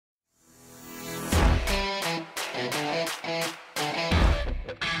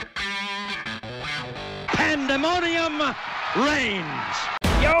Pandemonium reigns.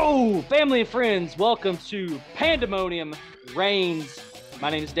 Yo, family and friends, welcome to Pandemonium Reigns. My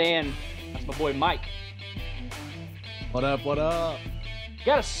name is Dan. That's my boy Mike. What up, what up?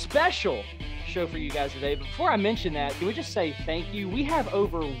 Got a special show for you guys today. But before I mention that, can we just say thank you? We have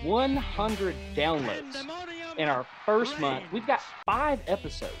over 100 downloads in our first month. We've got 5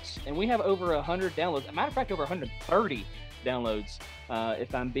 episodes, and we have over 100 downloads. As a matter of fact, over 130 downloads,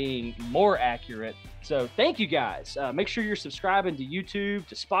 if I'm being more accurate. So thank you guys. Make sure you're subscribing to YouTube,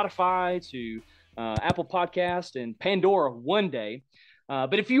 to Spotify, to Apple Podcast, and Pandora one day.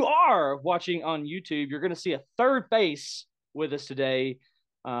 But if you are watching on YouTube, you're going to see a third face with us today.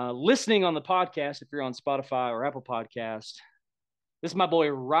 Listening on the podcast, if you're on Spotify or Apple Podcast, this is my boy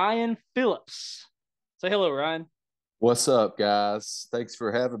Ryan Phillips. Say hello, Ryan. What's up, guys? Thanks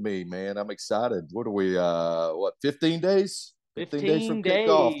for having me, man. I'm excited. What are we, 15 days? 15 days from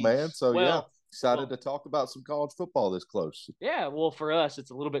kickoff, man. So, excited to talk about some college football this close. Yeah, well, for us, it's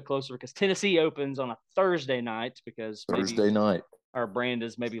a little bit closer because Tennessee opens on a Thursday night because Thursday night. Our brand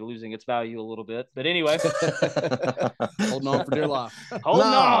is maybe losing its value a little bit. But anyway. Holding on for dear life. Hold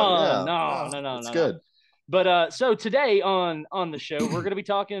on. No. It's good. But so today on the show, we're going to be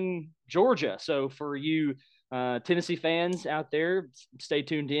talking Georgia. So for you Tennessee fans out there, stay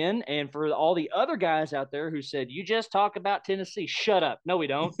tuned in. And for all the other guys out there who said, you just talk about Tennessee, shut up. No, we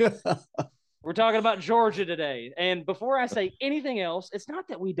don't. We're talking about Georgia today. And before I say anything else, it's not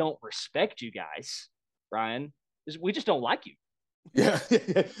that we don't respect you guys, Ryan. We just don't like you. Yeah,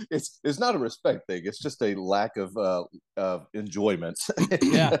 it's not a respect thing. It's just a lack of enjoyment.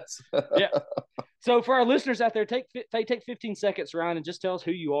 Yeah. So for our listeners out there, take 15 seconds, Ryan, and just tell us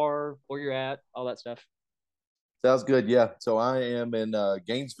who you are, where you're at, all that stuff. Sounds good. Yeah. So I am in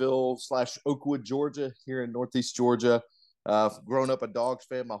Gainesville/Oakwood, Georgia, here in Northeast Georgia. Grown up a Dogs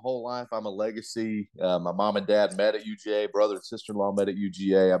fan my whole life. I'm a legacy. My mom and dad met at UGA. Brother and sister-in-law met at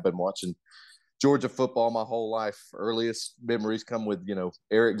UGA. I've been watching Georgia football my whole life. Earliest memories come with,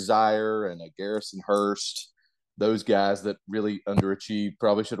 Eric Zier and Garrison Hurst, those guys that really underachieved.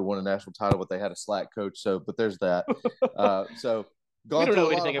 Probably should have won a national title, but they had a slack coach. So, but there's that. So we don't know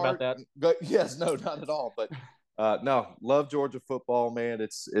anything about that. Yes, no, not at all. But no, love Georgia football, man.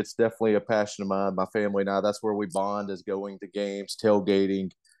 It's definitely a passion of mine. My family and I, that's where we bond, is going to games,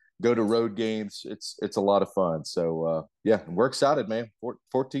 tailgating, go to road games. It's a lot of fun. So we're excited, man.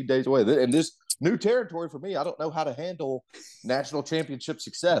 14 days away, and this new territory for me. I don't know how to handle national championship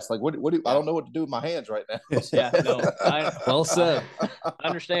success. Like, what do I don't know what to do with my hands right now. Yeah, no. Well said. I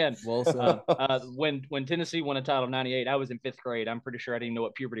understand. Well said. When Tennessee won a title in '98, I was in 5th grade. I'm pretty sure I didn't know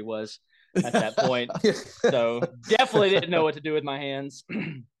what puberty was at that point. So definitely didn't know what to do with my hands.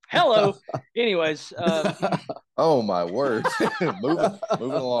 Hello. Anyways. Oh my word. moving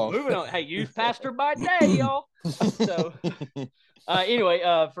along. Moving on. Hey, youth pastor by day, y'all. So anyway,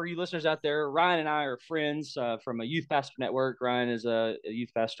 for you listeners out there, Ryan and I are friends from a youth pastor network. Ryan is a youth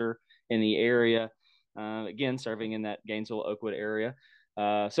pastor in the area, again, serving in that Gainesville, Oakwood area.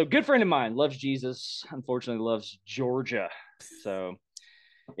 So good friend of mine, loves Jesus, unfortunately loves Georgia. So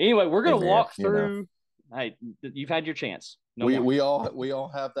anyway, we're going to walk through. Hey, you've had your chance. No we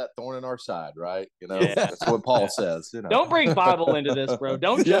all have that thorn in our side, right? That's what Paul says. Don't bring Bible into this, bro.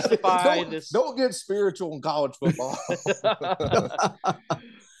 Don't justify this. Don't get spiritual in college football.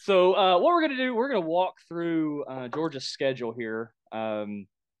 So what we're going to do, we're going to walk through Georgia's schedule here.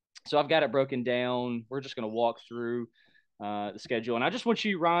 So I've got it broken down. We're just going to walk through the schedule, and I just want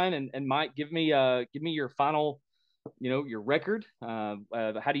you, Ryan and Mike, give me your final. Your record. How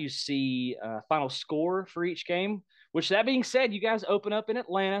do you see final score for each game? Which, that being said, you guys open up in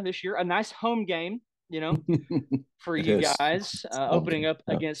Atlanta this year, a nice home game, for you guys, opening up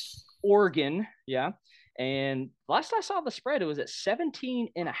against Oregon. Yeah. And last I saw the spread, it was at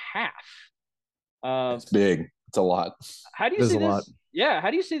 17.5. It's big. It's a lot. How do you see this? Yeah.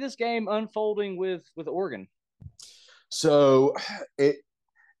 How do you see this game unfolding with Oregon? So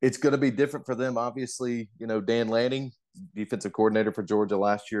it's going to be different for them. Obviously, Dan Lanning, defensive coordinator for Georgia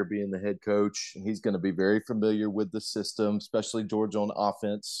last year, being the head coach, and he's going to be very familiar with the system, especially Georgia on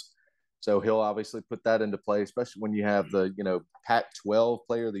offense. So he'll obviously put that into play, especially when you have the, Pac-12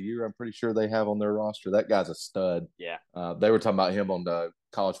 player of the year. I'm pretty sure they have on their roster. That guy's a stud. Yeah. They were talking about him on the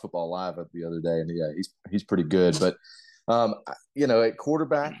College Football Live the other day, and he's pretty good. But, at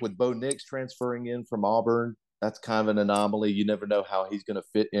quarterback with Bo Nix transferring in from Auburn, that's kind of an anomaly. You never know how he's going to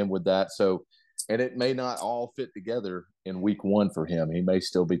fit in with that. So, and it may not all fit together in week 1 for him. He may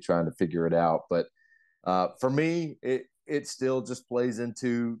still be trying to figure it out. But for me, it still just plays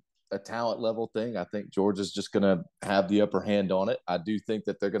into a talent level thing. I think Georgia's just going to have the upper hand on it. I do think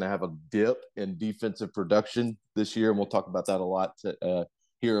that they're going to have a dip in defensive production this year, and we'll talk about that a lot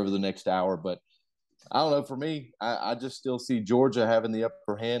here over the next hour. But I don't know. For me, I just still see Georgia having the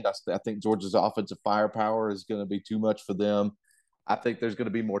upper hand. I think Georgia's offensive firepower is going to be too much for them. I think there's going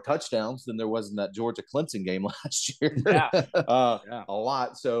to be more touchdowns than there was in that Georgia Clemson game last year. A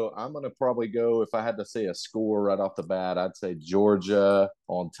lot. So I'm going to probably go, if I had to say a score right off the bat, I'd say Georgia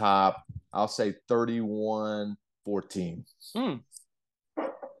on top. I'll say 31-14.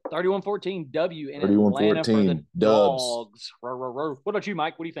 31-14 W in Atlanta for the Dogs. What about you,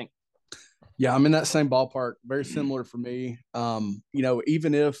 Mike? What do you think? Yeah, I'm in that same ballpark. Very similar for me.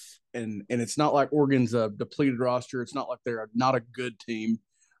 Even if and it's not like Oregon's a depleted roster. It's not like they're not a good team.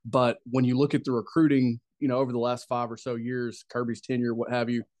 But when you look at the recruiting, over the last 5 or so years, Kirby's tenure, what have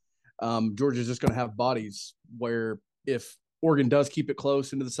you, Georgia's just going to have bodies where if Oregon does keep it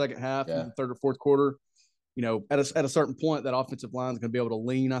close into the second half, into the third or fourth quarter, at a certain point, that offensive line is going to be able to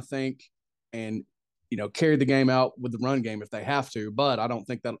lean, I think, and carry the game out with the run game if they have to. But I don't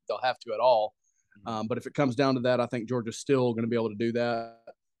think that they'll have to at all. But if it comes down to that, I think Georgia's still going to be able to do that.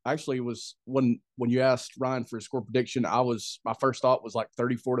 Actually, it was when you asked Ryan for a score prediction, my first thought was like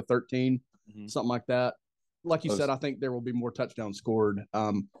 34-13, something like that. Like you said, I think there will be more touchdowns scored.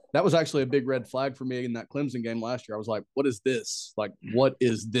 That was actually a big red flag for me in that Clemson game last year. I was like, what is this? Like, what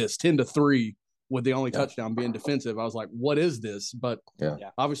is this? 10-3 with the only touchdown being defensive. I was like, what is this? But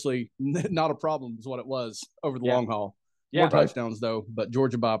obviously not a problem is what it was over the long haul. More touchdowns, though, but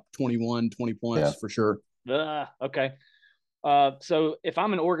Georgia by 21, 20 points for sure. Okay. So if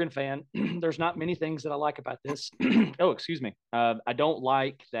I'm an Oregon fan, there's not many things that I like about this. Excuse me. I don't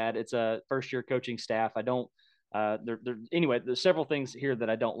like that it's a first-year coaching staff. I don't anyway, there's several things here that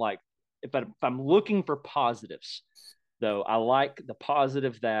I don't like. If I'm looking for positives, though, I like the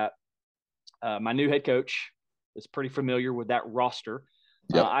positive that my new head coach is pretty familiar with that roster.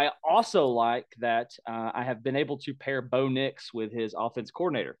 Yep. I also like that I have been able to pair Bo Nix with his offense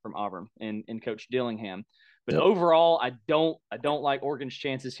coordinator from Auburn and Coach Dillingham. But overall, I don't like Oregon's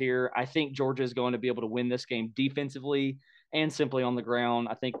chances here. I think Georgia is going to be able to win this game defensively and simply on the ground.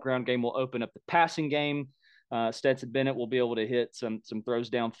 I think ground game will open up the passing game. Stetson Bennett will be able to hit some throws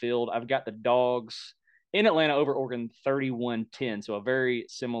downfield. I've got the Dogs in Atlanta over Oregon 31-10. So a very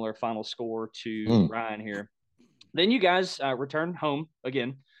similar final score to Ryan here. Then you guys return home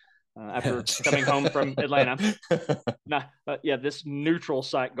again after coming home from Atlanta. This neutral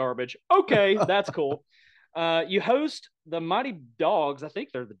site garbage. Okay, that's cool. You host the mighty Dogs. I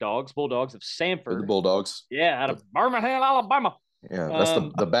think they're the Bulldogs of Samford. They're the Bulldogs. Yeah, out of Birmingham, Alabama. Yeah, that's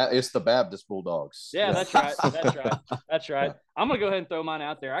it's the Baptist Bulldogs. Yeah, that's right. That's right. I'm gonna go ahead and throw mine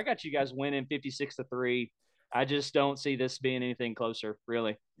out there. I got you guys winning 56-3. I just don't see this being anything closer,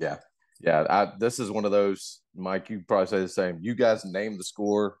 really. Yeah. This is one of those, Mike. You probably say the same. You guys name the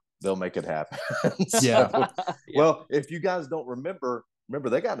score, they'll make it happen. Well, if you guys don't remember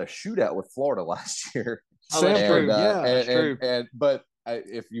they got in a shootout with Florida last year. Oh, that's true. That's true. But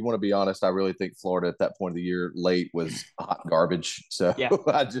if you want to be honest, I really think Florida at that point of the year late was hot garbage. So I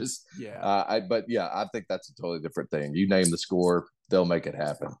think that's a totally different thing. You name the score, they'll make it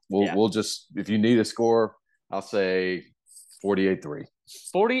happen. We'll just, if you need a score, I'll say 48-3.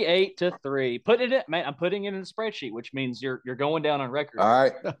 48-3. Put it in, man. I'm putting it in the spreadsheet, which means you're going down on record. All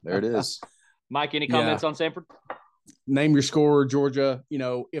right, there it is. Mike, any comments on Samford? Name your score, Georgia.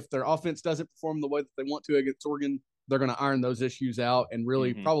 If their offense doesn't perform the way that they want to against Oregon, they're going to iron those issues out and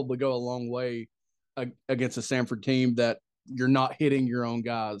really probably go a long way against a Samford team that you're not hitting your own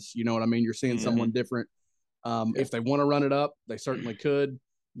guys. You know what I mean? You're seeing someone different. If they want to run it up, they certainly could.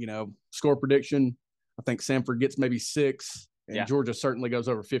 Score prediction, I think Samford gets maybe 6. And Georgia certainly goes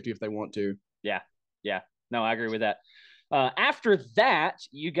over 50 if they want to. Yeah. No, I agree with that. After that,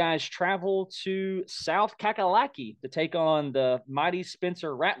 you guys travel to South Kakalaki to take on the mighty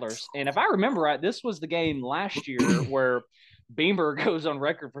Spencer Rattlers. And if I remember right, this was the game last year where Beamer goes on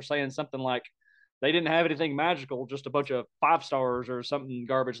record for saying something like they didn't have anything magical, just a bunch of 5 stars or something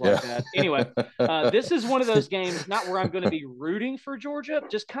garbage like that. Anyway, this is one of those games, not where I'm going to be rooting for Georgia,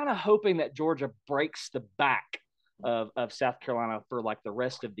 just kind of hoping that Georgia breaks the back of South Carolina for like the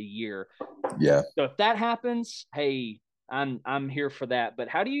rest of the year. Yeah. So if that happens, hey, I'm here for that. But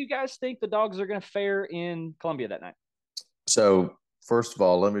how do you guys think the Dogs are going to fare in Columbia that night? So first of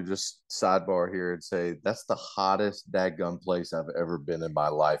all, let me just sidebar here and say that's the hottest dadgum place I've ever been in my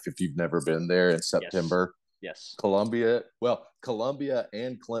life. If you've never been there in September. Yes. Columbia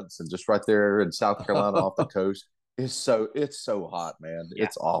and Clemson, just right there in South Carolina off the coast. It's so hot, man. Yeah.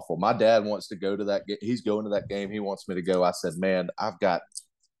 It's awful. My dad wants to go to that game. He's going to that game. He wants me to go. I said, man, I've got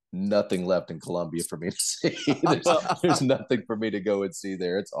nothing left in Columbia for me to see. There's nothing for me to go and see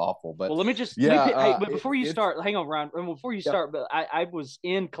there. It's awful. But let me just yeah. but before you start, hang on, Ryan. Before you Yeah. start, but I was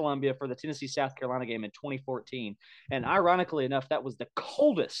in Columbia for the Tennessee South Carolina game in 2014, and ironically enough, that was the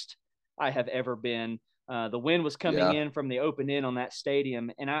coldest I have ever been. The wind was coming in from the open end on that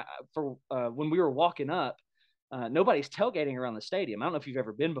stadium, and when we were walking up, nobody's tailgating around the stadium. I don't know if you've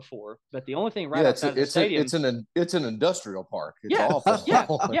ever been before, but the only thing outside the stadium, it's an industrial park. It's yeah,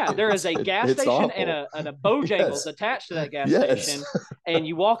 awful. Yeah. There is a gas station awful. and a Bojangles attached to that gas station, and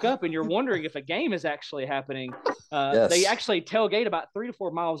you walk up and you're wondering if a game is actually happening. They actually tailgate about 3 to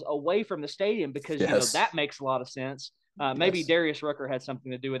 4 miles away from the stadium because that makes a lot of sense. Maybe Darius Rucker had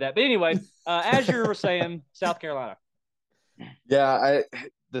something to do with that. But anyway, as you were saying, South Carolina. Yeah,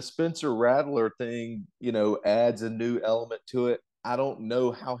 the Spencer Rattler thing, adds a new element to it. I don't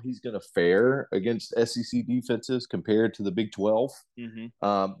know how he's going to fare against SEC defenses compared to the Big 12.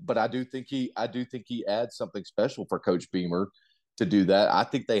 Mm-hmm. But I do think he adds something special for Coach Beamer to do that. I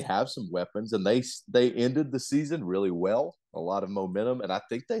think they have some weapons, and they ended the season really well, a lot of momentum, and I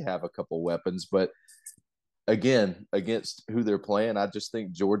think they have a couple weapons. But again, against who they're playing, I just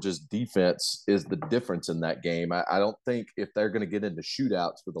think Georgia's defense is the difference in that game. I don't think if they're going to get into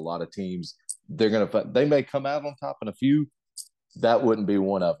shootouts with a lot of teams, they may come out on top in a few. That wouldn't be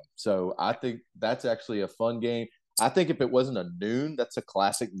one of them. So I think that's actually a fun game. I think if it wasn't a noon, that's a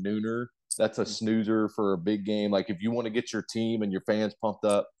classic nooner. That's a snoozer for a big game. Like if you want to get your team and your fans pumped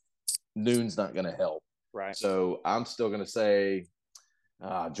up, noon's not going to help. Right. So I'm still going to say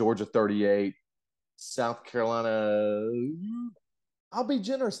Georgia 38, South Carolina. I'll be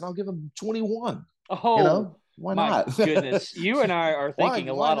generous and I'll give them 21. Oh, why my not? goodness. You and I are thinking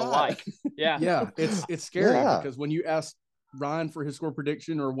a lot alike. Yeah. Yeah. It's scary because when you ask Ryan for his score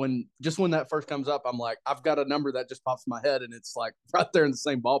prediction, or when that first comes up, I'm like, I've got a number that just pops in my head and it's like right there in the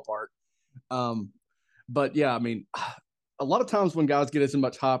same ballpark. But yeah, I mean, a lot of times when guys get as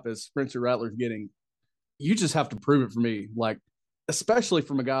much hype as Spencer Rattler's getting, you just have to prove it for me. Like, especially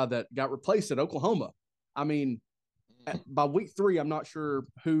from a guy that got replaced at Oklahoma. I mean, by week 3, I'm not sure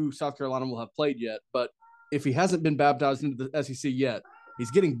who South Carolina will have played yet, but if he hasn't been baptized into the SEC yet,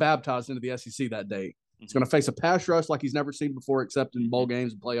 he's getting baptized into the SEC that day. He's going to face a pass rush like he's never seen before, except in bowl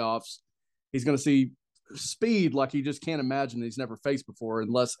games and playoffs. He's going to see speed like he just can't imagine that he's never faced before,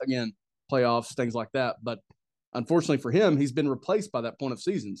 unless, again, playoffs, things like that. But unfortunately for him, he's been replaced by that point of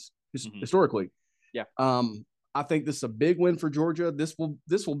seasons historically. Yeah. I think this is a big win for Georgia. This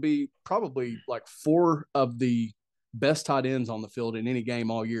will be probably like 4 of the best tight ends on the field in any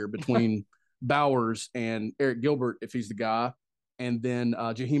game all year between Bowers and Eric Gilbert, if he's the guy, and then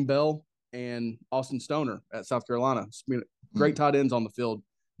Jaheim Bell and Austin Stoner at South Carolina. Great tight ends on the field,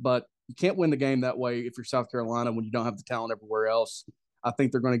 but you can't win the game that way if you're South Carolina when you don't have the talent everywhere else. I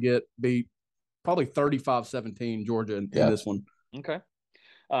think they're going to get beat probably 35-17 Georgia in this one. Okay.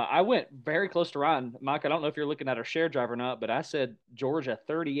 I went very close to Ryan. Mike, I don't know if you're looking at our share drive or not, but I said Georgia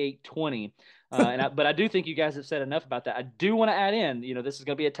 38-20. But I do think you guys have said enough about that. I do want to add in, this is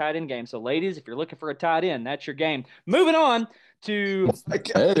going to be a tight end game. So, ladies, if you're looking for a tight end, that's your game. Moving on to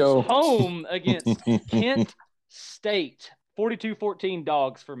home against Kent State. 42-14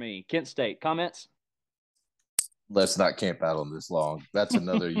 Dogs for me. Kent State. Comments? Let's not camp out on this long. That's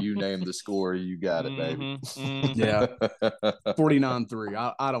another you name the score, you got it, baby. Yeah.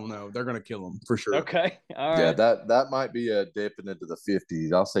 49-3. I don't know. They're going to kill them for sure. Okay. All right. Yeah, that might be a dipping into the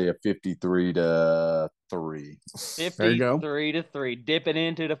 50s. I'll say a 53-3. 53-3, dipping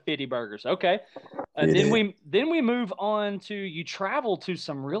into the 50 burgers. Okay. Then we move on to, you travel to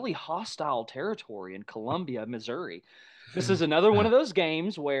some really hostile territory in Columbia, Missouri. This is another one of those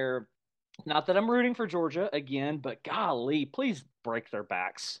games where, not that I'm rooting for Georgia again, but golly, please break their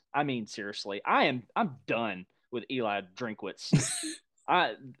backs. I mean, seriously, I'm done with Eli Drinkwitz.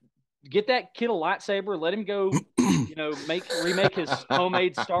 Get that kid a lightsaber, let him go, remake his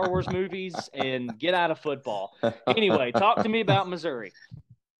homemade Star Wars movies and get out of football. Anyway, talk to me about Missouri.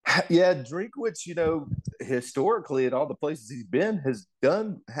 Yeah, Drinkwitz, historically at all the places he's been has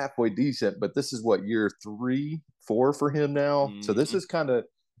done halfway decent, but this is what, year 3-4 for him now. Mm-hmm. So this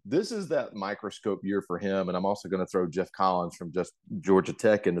is that microscope year for him. And I'm also going to throw Jeff Collins from just Georgia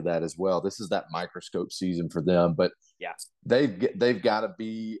Tech into that as well. This is that microscope season for them, but yeah, they've got to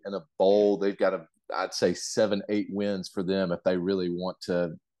be in a bowl. They've got to, I'd say 7-8 wins for them if they really want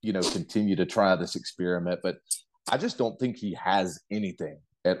to, continue to try this experiment. But I just don't think he has anything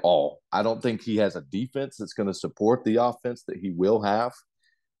at all. I don't think he has a defense that's going to support the offense that he will have.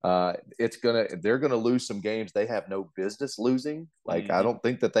 They're gonna lose some games they have no business losing. Like, I don't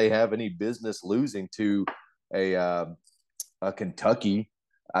think that they have any business losing to a Kentucky.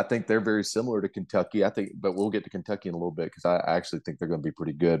 I think they're very similar to Kentucky. But we'll get to Kentucky in a little bit because I actually think they're going to be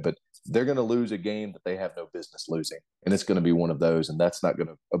pretty good. But they're going to lose a game that they have no business losing, and it's going to be one of those, and that's not going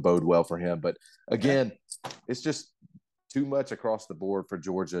to bode well for him. But again, it's just too much across the board for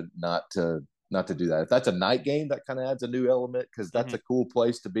Georgia not to do that. If that's a night game, that kind of adds a new element because that's a cool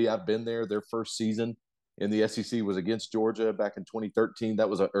place to be. I've been there. Their first season in the SEC was against Georgia back in 2013.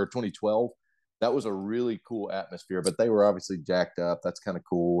 Or 2012. That was a really cool atmosphere, but they were obviously jacked up. That's kind of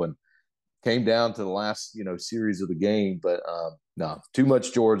cool. And came down to the last, series of the game, but no, too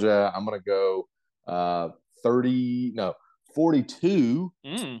much Georgia. I'm going to go 42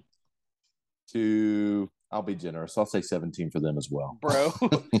 to, I'll be generous. I'll say 17 for them as well. Bro.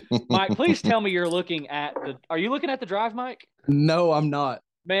 Mike, please tell me you're looking at are you looking at the drive, Mike? No, I'm not.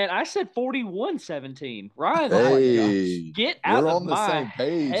 Man, I said 41-17. Ryan, hey, get out of my same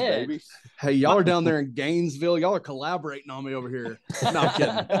page, head. baby. Hey, y'all are down there in Gainesville. Y'all are collaborating on me over here. No, I'm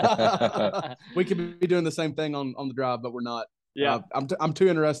kidding. We could be doing the same thing on the drive, but we're not. Yeah. I'm too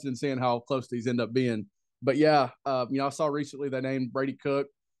interested in seeing how close these end up being. But yeah, I saw recently they named Brady Cook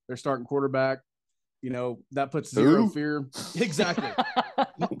their starting quarterback. That puts zero fear. Exactly.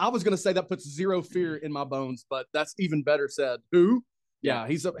 I was going to say that puts zero fear in my bones, but that's even better said. Who? Yeah,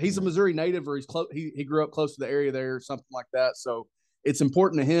 he's a Missouri native, or he grew up close to the area there, or something like that. So it's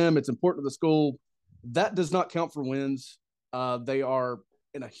important to him. It's important to the school. That does not count for wins. They are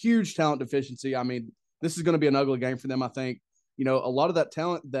in a huge talent deficiency. I mean, this is going to be an ugly game for them, I think. A lot of that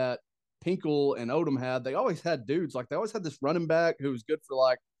talent that Pinkel and Odom had, they always had dudes. Like, they always had this running back who was good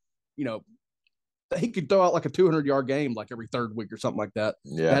for, he could throw out like a 200-yard game like every third week or something like that.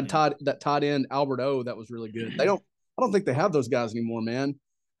 Yeah. They had that tight end, Albert O, that was really good. I don't think they have those guys anymore, man.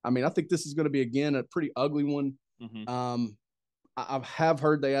 I mean, I think this is going to be, again, a pretty ugly one. I have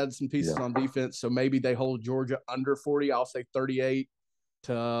heard they added some pieces on defense, so maybe they hold Georgia under 40. I'll say 38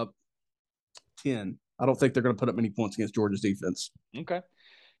 to 10. I don't think they're going to put up many points against Georgia's defense. Okay.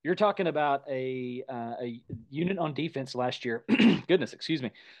 You're talking about a unit on defense last year, goodness, excuse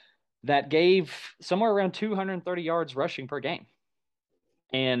me, that gave somewhere around 230 yards rushing per game.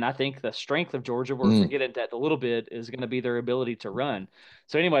 And I think the strength of Georgia, we're going to get into that a little bit, is going to be their ability to run.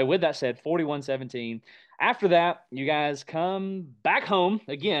 So anyway, with that said, 41-17. After that, you guys come back home.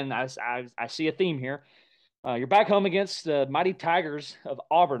 Again, I see a theme here. You're back home against the mighty Tigers of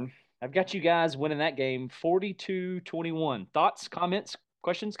Auburn. I've got you guys winning that game 42-21. Thoughts, comments,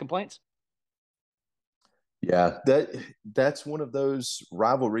 questions, complaints? Yeah, that's one of those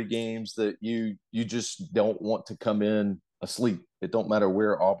rivalry games that you just don't want to come in asleep. It don't matter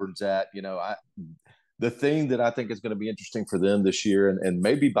where Auburn's at. The thing that I think is going to be interesting for them this year, and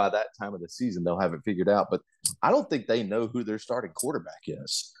maybe by that time of the season they'll have it figured out, but I don't think they know who their starting quarterback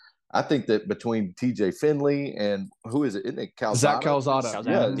is. I think that between TJ Finley and who is it? Isn't it Calzada? Zach Calzada.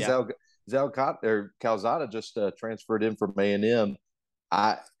 Yeah. Calzada just transferred in from A&M.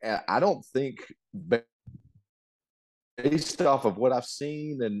 I don't think, based off of what I've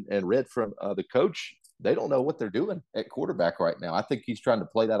seen and read from the coach, they don't know what they're doing at quarterback right now. I think he's trying to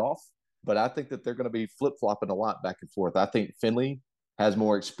play that off, but I think that they're going to be flip-flopping a lot back and forth. I think Finley has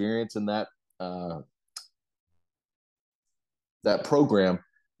more experience in that program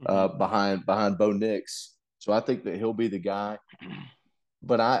behind Bo Nix. So I think that he'll be the guy.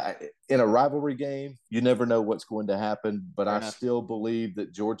 But in a rivalry game, you never know what's going to happen. But I still believe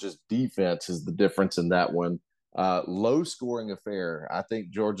that Georgia's defense is the difference in that one. Low scoring affair. I think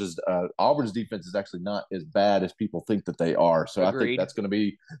Auburn's defense is actually not as bad as people think that they are. So Agreed. I think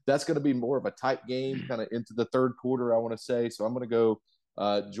that's going to be more of a tight game kind of into the third quarter, I want to say. So I'm going to go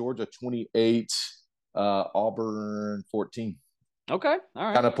Georgia 28, Auburn 14. Okay. All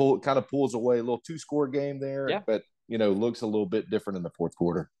right. Kind of pulls away a little 2-score game there, but looks a little bit different in the fourth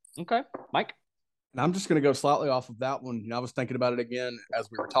quarter. Okay. Mike? And I'm just going to go slightly off of that one. I was thinking about it again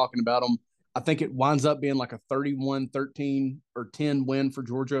as we were talking about them. I think it winds up being like a 31-13 or 10 win for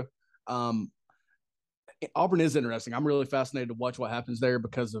Georgia. Auburn is interesting. I'm really fascinated to watch what happens there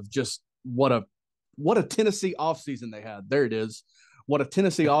because of just what a Tennessee offseason they had. There it is. What a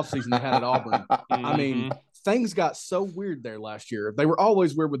Tennessee offseason they had at Auburn. I mean, things got so weird there last year. They were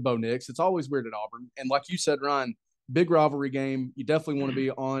always weird with Bo Nix. It's always weird at Auburn. And like you said, Ryan, big rivalry game. You definitely want to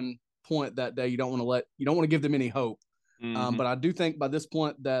be on point that day. You don't want to give them any hope. But I do think by this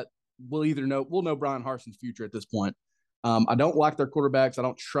point that we'll know Brian Harson's future at this point. I don't like their quarterbacks. I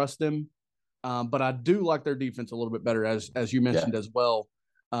don't trust them. But I do like their defense a little bit better, as you mentioned as well.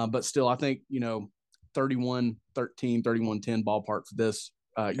 But still, I think, 31-13, 31-10 ballpark for this.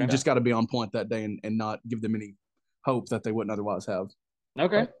 You just got to be on point that day and not give them any hope that they wouldn't otherwise have.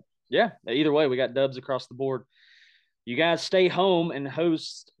 Okay. Yeah. Either way, we got dubs across the board. You guys stay home and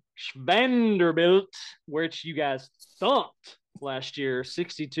host Vanderbilt, which you guys thumped last year,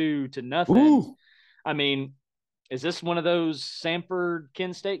 62-0. Ooh. I mean, is this one of those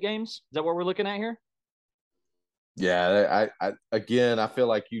Samford-Kent State games? Is that what we're looking at here? Yeah, I again, I feel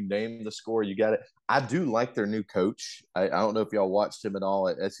like you named the score. You got it. I do like their new coach. I don't know if y'all watched him at all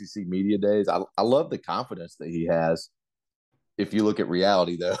at SEC Media Days. I love the confidence that he has. If you look at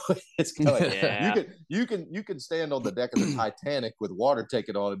reality, though, it's kind of like Yeah. you can stand on the deck of the Titanic with water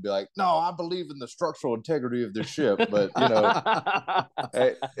taken on and be like, no, I believe in the structural integrity of this ship. But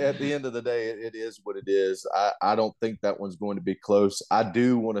at the end of the day, it is what it is. I don't think that one's going to be close. I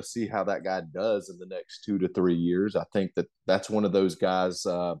do want to see how that guy does in the next 2 to 3 years. I think that's one of those guys.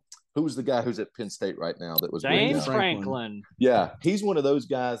 Who's the guy who's at Penn State right now that was James Franklin? Yeah, he's one of those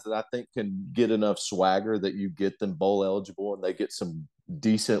guys that I think can get enough swagger that you get them bowl eligible and they get some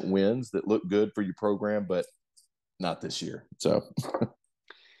decent wins that look good for your program, but not this year. So,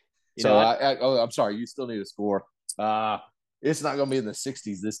 I'm sorry, you still need a score. It's not going to be in the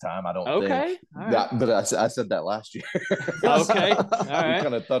 60s this time, I don't think. Okay, right. But I said that last year. Okay, all right.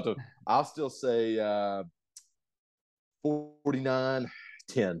 Kind of thought I'll still say 49-10.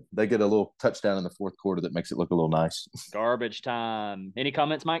 They get a little touchdown in the fourth quarter that makes it look a little nice. Garbage time. Any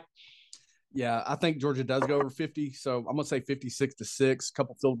comments, Mike? Yeah, I think Georgia does go over 50. So I'm going to say 56-6,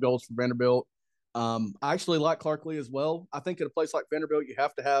 couple field goals for Vanderbilt. I actually like Clark Lee as well. I think at a place like Vanderbilt, you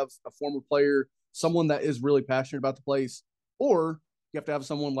have to have a former player, someone that is really passionate about the place, or you have to have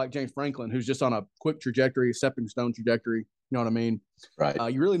someone like James Franklin, who's just on a quick trajectory, a stepping stone trajectory. You know what I mean?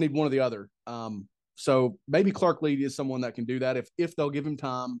 Right. You really need one or the other. So maybe Clark Lee is someone that can do that if they'll give him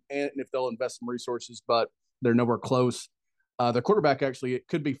time and if they'll invest some resources, but they're nowhere close. Their quarterback, actually, it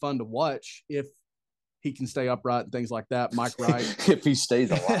could be fun to watch if he can stay upright and things like that. Mike Wright. If he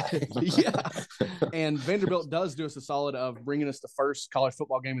stays alive. Yeah. And Vanderbilt does do us a solid of bringing us the first college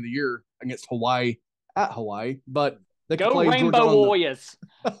football game of the year against Hawaii at Hawaii. But they can play Rainbow Warriors.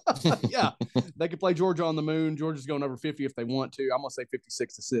 Yeah. They could play Georgia on the moon. Georgia's going over 50 if they want to. I'm going to say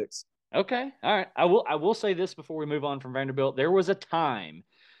 56-6. Okay. All right. I will say this before we move on from Vanderbilt. There was a time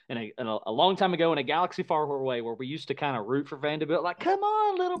a long time ago in a galaxy far away where we used to kind of root for Vanderbilt. Like, come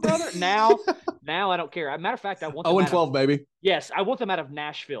on, little brother. Now I don't care. Matter of fact, I want them 0-12, baby. Yes, I want them out of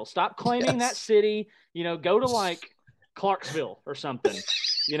Nashville. Stop claiming that city. Go to like Clarksville or something.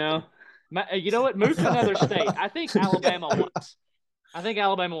 You know what? Move to another state. I think Alabama wants. I think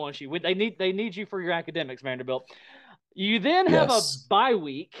Alabama wants you. They need you for your academics, Vanderbilt. You then have a bye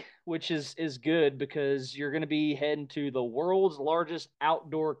week, which is good because you're going to be heading to the world's largest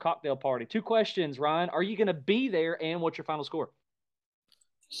outdoor cocktail party. 2 questions, Ryan. Are you going to be there, and what's your final score?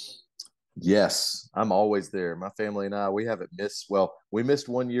 Yes, I'm always there. My family and I, we haven't missed. Well, we missed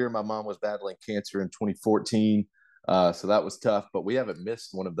 1 year. My mom was battling cancer in 2014, so that was tough. But we haven't missed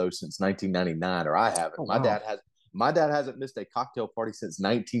one of those since 1999, or I haven't. Oh, wow. My dad hasn't missed a cocktail party since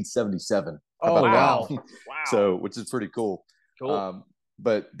 1977. Oh, wow. Wow. So, which is pretty cool. Cool.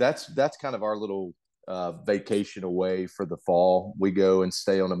 But that's kind of our little vacation away for the fall. We go and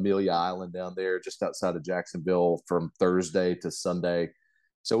stay on Amelia Island down there just outside of Jacksonville from Thursday to Sunday.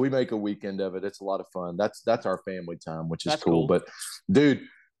 So we make a weekend of it. It's a lot of fun. That's our family time, which is cool. But dude,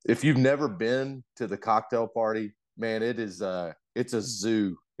 if you've never been to the cocktail party, man, it's a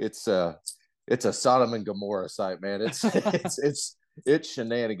zoo. It's a Sodom and Gomorrah site, man. It's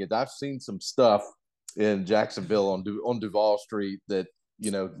shenanigans. I've seen some stuff in Jacksonville on Duval Street that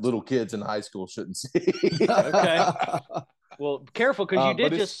little kids in high school shouldn't see. Okay. Well, careful, because you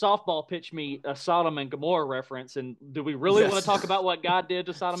did just softball pitch me a Sodom and Gomorrah reference, and do we really want to talk about what God did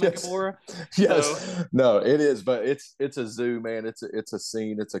to Sodom and Gomorrah? Yes. No, it is, but it's a zoo, man. It's a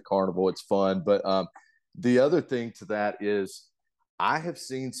scene. It's a carnival. It's fun. But the other thing to that is I have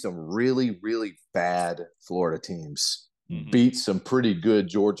seen some really, really bad Florida teams beat some pretty good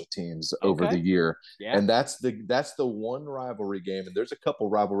Georgia teams over the year. Yeah. And that's the one rivalry game. And there's a couple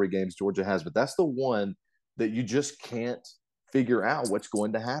rivalry games Georgia has, but that's the one that you just can't figure out what's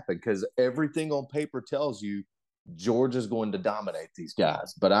going to happen because everything on paper tells you Georgia's going to dominate these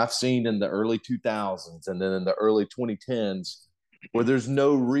guys. But I've seen in the early 2000s and then in the early 2010s where there's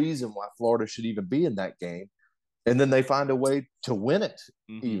no reason why Florida should even be in that game. And then they find a way to win it.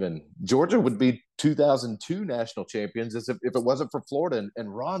 Even Georgia would be 2002 national champions if it wasn't for Florida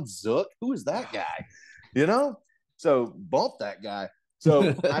and Ron Zook. Who is that guy? So bump that guy.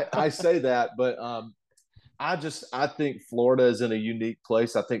 So I say that, but I think Florida is in a unique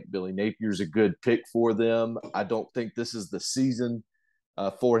place. I think Billy Napier's a good pick for them. I don't think this is the season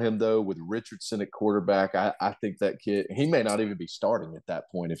for him, though, with Richardson at quarterback. I think that kid, he may not even be starting at that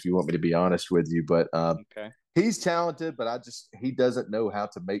point, if you want me to be honest with you. But Okay. he's talented, but he doesn't know how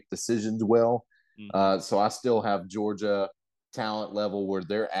to make decisions well. So I still have Georgia talent level where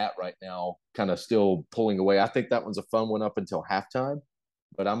they're at right now, kind of still pulling away. I think that one's a fun one up until halftime,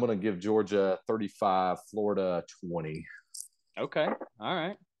 but I'm going to give Georgia 35, Florida 20. Okay. All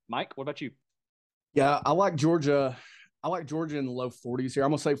right. Mike, what about you? Yeah, I like Georgia. I like Georgia in the low 40s here.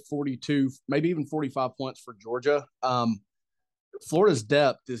 I'm gonna say 42, maybe even 45 points for Georgia. Florida's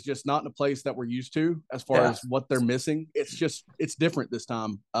depth is just not in a place that we're used to as far as what they're missing. It's different this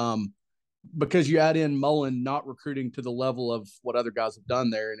time. Because you add in Mullen not recruiting to the level of what other guys have done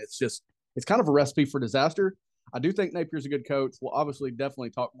there, and it's kind of a recipe for disaster. I do think Napier's a good coach. We'll obviously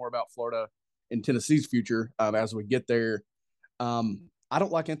definitely talk more about Florida and Tennessee's future as we get there. I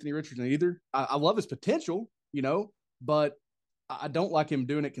don't like Anthony Richardson either. I love his potential, but I don't like him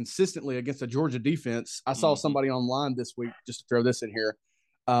doing it consistently against a Georgia defense. I saw somebody online this week, just to throw this in here,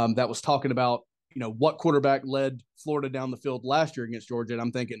 that was talking about, what quarterback led Florida down the field last year against Georgia. And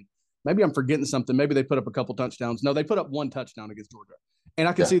I'm thinking, maybe I'm forgetting something. Maybe they put up a couple touchdowns. No, they put up one touchdown against Georgia. And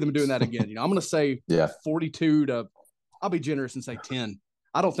I can see them doing that again. I'm going to say 42 to – I'll be generous and say 10.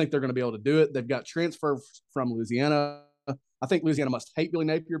 I don't think they're going to be able to do it. They've got transfer from Louisiana. I think Louisiana must hate Billy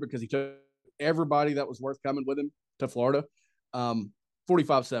Napier because he took everybody that was worth coming with him to Florida.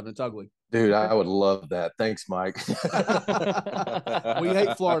 45-7. It's ugly. Dude, I would love that. Thanks, Mike. We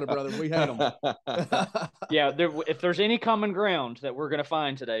hate Florida, brother. We hate them. Yeah, if there's any common ground that we're going to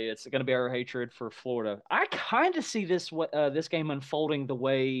find today, it's going to be our hatred for Florida. I kind of see this game unfolding the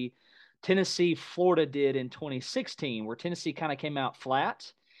way Tennessee-Florida did in 2016, where Tennessee kind of came out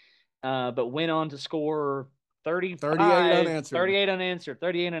flat, but went on to score 38 unanswered.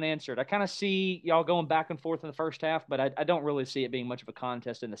 I kind of see y'all going back and forth in the first half, but I don't really see it being much of a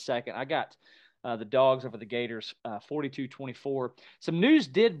contest in the second. I got the Dogs over the Gators, 42-24. Some news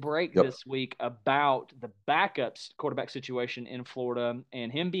did break this week about the backups quarterback situation in Florida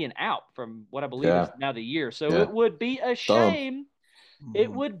and him being out from what I believe is now the year. So it would be a shame.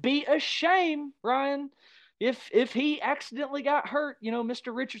 It would be a shame, Ryan, if he accidentally got hurt,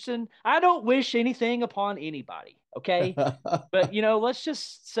 Mr. Richardson. I don't wish anything upon anybody, okay? But, let's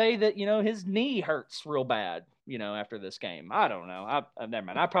just say that, his knee hurts real bad, after this game. I don't know. Never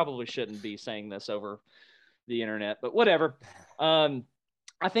mind. I probably shouldn't be saying this over the internet, but whatever. I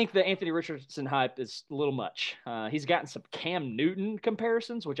think the Anthony Richardson hype is a little much. He's gotten some Cam Newton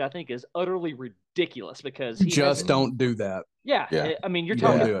comparisons, which I think is utterly ridiculous because he don't do that. Yeah. I mean,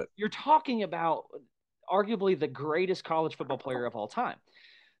 you're talking about arguably the greatest college football player of all time.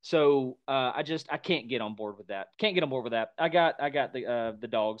 So I can't get on board with that. I got the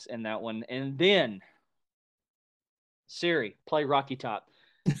Dogs in that one. And then Siri, play Rocky Top.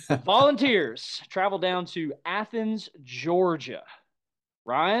 Volunteers travel down to Athens, Georgia.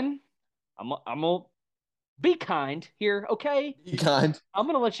 Ryan, I'm gonna be kind here, okay? Be kind. I'm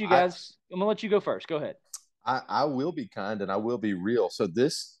gonna let you guys. I'm gonna let you go first. Go ahead. I will be kind and I will be real. So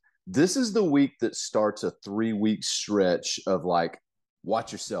this is the week that starts a 3-week stretch of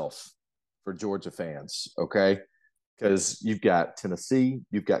watch yourself for Georgia fans, okay? Because you've got Tennessee,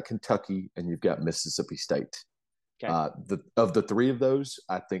 you've got Kentucky, and you've got Mississippi State. Okay. Of the three of those,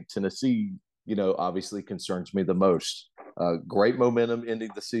 I think Tennessee, obviously concerns me the most. Great momentum ending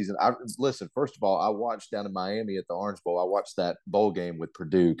the season. Listen, first of all, I watched down in Miami at the Orange Bowl. I watched that bowl game with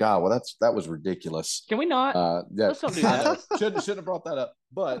Purdue. God, well, that was ridiculous. Can we not? Let's not do that. Shouldn't have brought that up.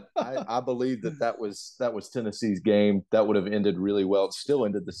 But I believe that was Tennessee's game. That would have ended really well. It still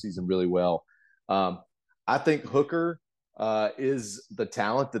ended the season really well. I think Hooker is the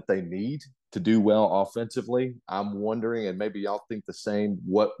talent that they need to do well offensively. I'm wondering, and maybe y'all think the same,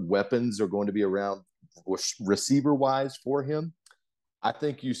 what weapons are going to be around receiver-wise for him. I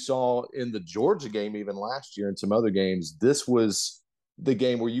think you saw in the Georgia game even last year and some other games, this was the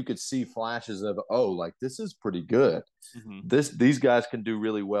game where you could see flashes of, this is pretty good. Mm-hmm. These guys can do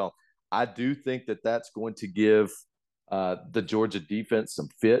really well. I do think that's going to give the Georgia defense some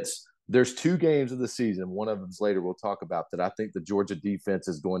fits. There's 2 games of the season, one of them's later we'll talk about, that I think the Georgia defense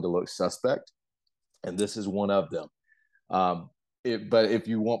is going to look suspect, and this is one of them. But if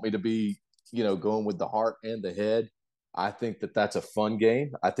you want me to be, going with the heart and the head, I think that's a fun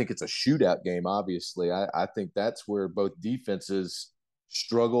game. I think it's a shootout game, obviously. I think that's where both defenses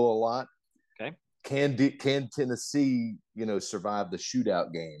struggle a lot. Okay. Can Tennessee, survive the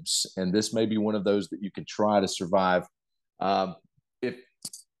shootout games? And this may be one of those that you can try to survive. If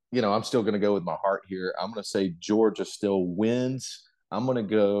I'm still going to go with my heart here. I'm going to say Georgia still wins. I'm going to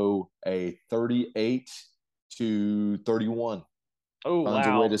go a 38-31. Oh, finds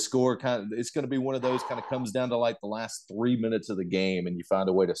a way wow. to score. It's going to be one of those kind of comes down to like the last 3 minutes of the game, and you find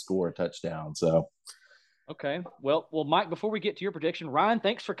a way to score a touchdown. So, Okay. Well, Mike, before we get to your prediction, Ryan,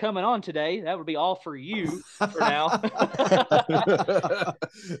 thanks for coming on today. That would be all for you for now. Oh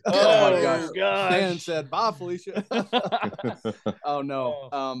my gosh. Gosh. Dan said, "Bye, Felicia." Oh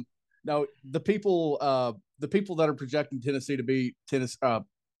no. No, the people that are projecting Tennessee to beat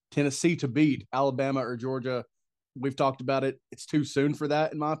Tennessee to beat Alabama or Georgia, we've talked about it. It's too soon for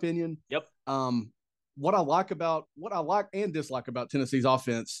that, in my opinion. Yep. What I like and dislike about Tennessee's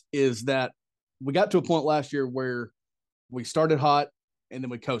offense is that we got to a point last year where we started hot and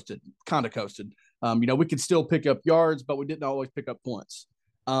then we kind of coasted. We could still pick up yards, but we didn't always pick up points.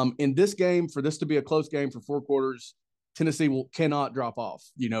 In this game, for this to be a close game for 4 quarters, Tennessee cannot drop off.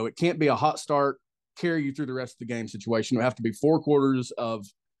 It can't be a hot start, carry you through the rest of the game situation. It have to be 4 quarters of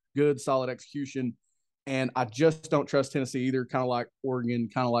good, solid execution. And I just don't trust Tennessee either, kind of like Oregon,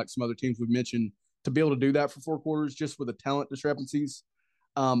 kind of like some other teams we've mentioned, to be able to do that for 4 quarters just with the talent discrepancies.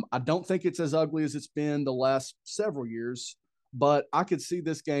 I don't think it's as ugly as it's been the last several years, but I could see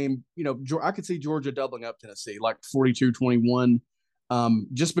this game, I could see Georgia doubling up Tennessee, like 42-21,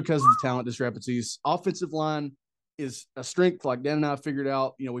 just because of the talent discrepancies. Offensive line is a strength, like Dan and I figured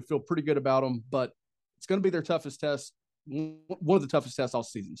out. We feel pretty good about them, but it's going to be their toughest test, one of the toughest tests all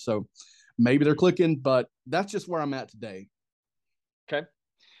season. So maybe they're clicking, but that's just where I'm at today. Okay.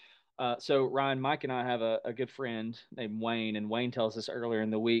 So Ryan, Mike and I have a good friend named Wayne, and Wayne tells us earlier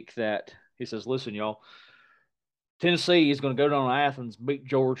in the week that he says, listen, y'all, Tennessee is going to go down to Athens, beat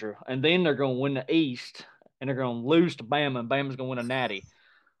Georgia, and then they're going to win the East, and they're going to lose to Bama, and Bama's going to win a natty.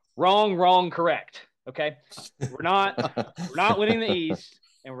 Wrong, correct. Okay. We're not winning the East,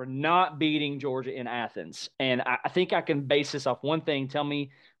 and we're not beating Georgia in Athens. And I think I can base this off one thing. Tell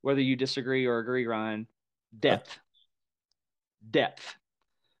me whether you disagree or agree, Ryan. Depth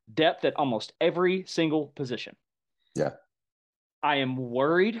at almost every single position. Yeah. I am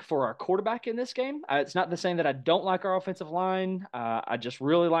worried for our quarterback in this game. It's not the same that I don't like our offensive line. I just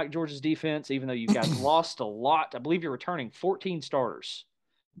really like Georgia's defense, even though you guys lost a lot. I believe you're returning 14 starters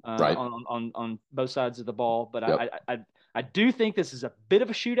right. on both sides of the ball. But Yep. I do think this is a bit of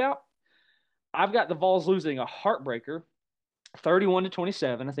a shootout. I've got the Vols losing a heartbreaker,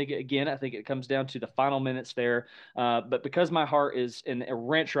 31-27. I think it comes down to the final minutes there. But because my heart is in a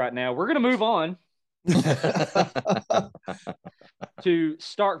wrench right now, we're going to move on to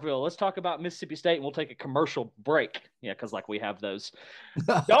Starkville. Let's talk about Mississippi State, and we'll take a commercial break. Yeah, because we have those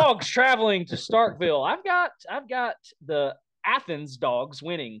Dogs traveling to Starkville. I've got the Athens Dogs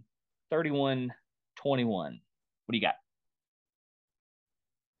winning 31-21. What do you got?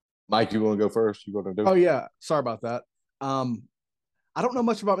 Mike, you want to go first? You want to do? Oh yeah, sorry about that. I don't know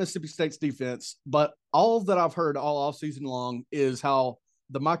much about Mississippi State's defense, but all that I've heard all offseason long is how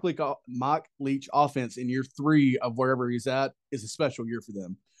the Mike Leach offense in year 3 of wherever he's at is a special year for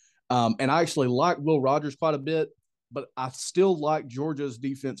them. And I actually like Will Rogers quite a bit, but I still like Georgia's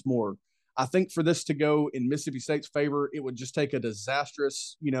defense more. I think for this to go in Mississippi State's favor, it would just take a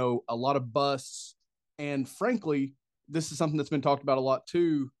disastrous, a lot of busts. And frankly, this is something that's been talked about a lot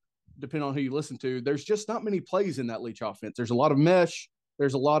too, depending on who you listen to. There's just not many plays in that Leach offense. There's a lot of mesh.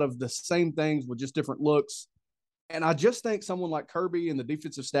 There's a lot of the same things with just different looks. And I just think someone like Kirby and the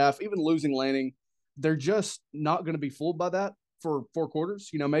defensive staff, even losing Lanning, they're just not going to be fooled by that for 4 quarters.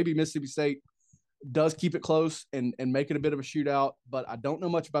 Maybe Mississippi State does keep it close and make it a bit of a shootout, but I don't know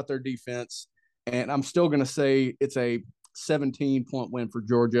much about their defense. And I'm still going to say it's a 17-point win for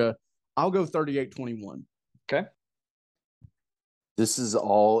Georgia. I'll go 38-21. Okay. This is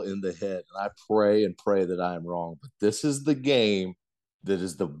all in the head, and I pray that I am wrong, but this is the game that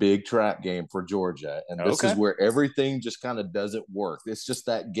is the big trap game for Georgia, and this is where everything just kind of doesn't work. It's just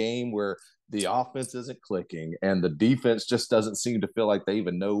that game where the offense isn't clicking, and the defense just doesn't seem to feel like they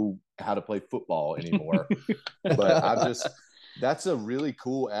even know how to play football anymore. But that's a really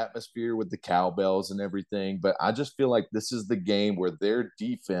cool atmosphere with the cowbells and everything, but I just feel like this is the game where their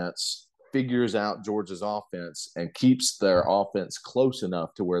defense figures out Georgia's offense and keeps their offense close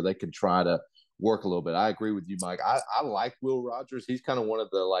enough to where they can try to work a little bit. I agree with you, Mike. I like Will Rogers. He's kind of one of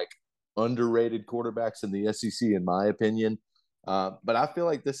the underrated quarterbacks in the SEC, in my opinion. But I feel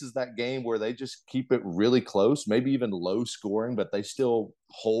like this is that game where they just keep it really close, maybe even low scoring, but they still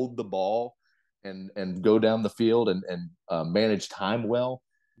hold the ball and go down the field and manage time well.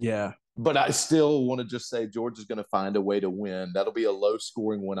 Yeah. But I still want to just say Georgia's going to find a way to win. That'll be a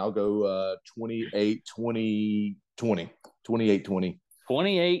low-scoring one. I'll go 28-20. 28-20.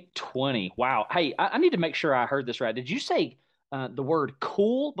 28-20. Wow. Hey, I need to make sure I heard this right. Did you say the word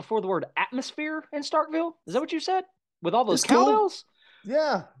cool before the word atmosphere in Starkville? Is that what you said? With all those cowbells?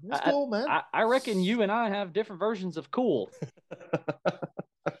 Yeah, it's cool, man. I reckon you and I have different versions of cool.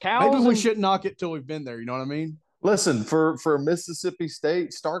 Maybe Cows we and shouldn't knock it till we've been there. You know what I mean? Listen, for Mississippi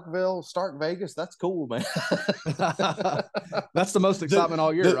State, Stark Vegas, that's cool, man. That's the most excitement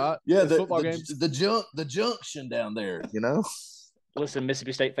all year, right? Yeah, It's football games. The junction down there, you know. listen,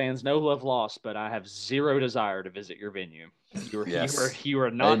 Mississippi State fans, no love lost, but I have zero desire to visit your venue. Yes. You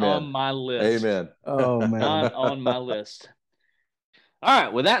are not Amen. on my list. Amen. Oh man. Not on my list. All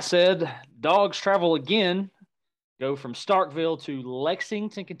right. With that said, dogs travel again. Go from Starkville to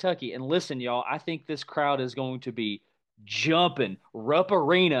Lexington, Kentucky. And listen, y'all, I think this crowd is going to be jumping. Rupp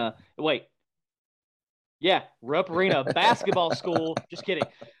Arena. Wait. Yeah, Rupp Arena basketball school. Just kidding.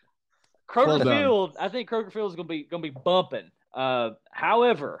 Kroger Well done. Field. I think Kroger Field is going to be bumping.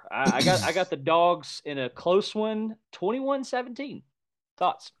 However, I got the dogs in a close one, 21-17.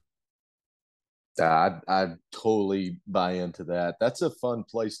 Thoughts? I totally buy into that. That's a fun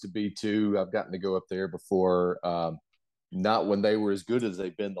place to be too. I've gotten to go up there before, not when they were as good as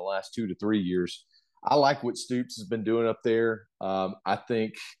they've been the last 2 to 3 years. I like what Stoops has been doing up there. I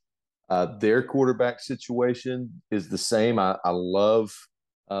think their quarterback situation is the same. I love.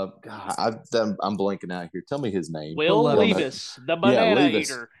 I'm blanking out here. Tell me his name. Will Levis. Levis, the banana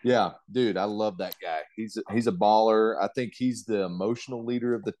eater. Yeah, dude, I love that guy. He's a baller. I think he's the emotional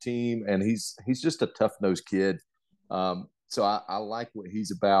leader of the team, and he's just a tough nosed kid. So I like what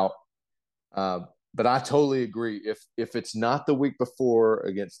he's about. But I totally agree. If it's not the week before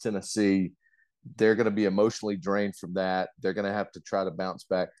against Tennessee, they're going to be emotionally drained from that. They're going to have to try to bounce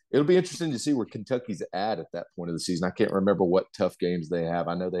back. It'll be interesting to see where Kentucky's at that point of the season. I can't remember what tough games they have.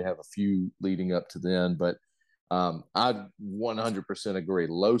 I know they have a few leading up to then, but I 100% agree.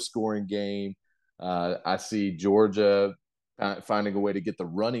 Low scoring game. I see Georgia finding a way to get the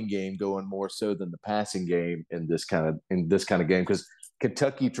running game going more so than the passing game in this kind of game, because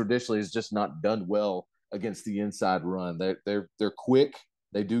Kentucky traditionally has just not done well against the inside run. They're quick.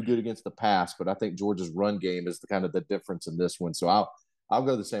 They do good against the pass, but I think Georgia's run game is the difference in this one. So I'll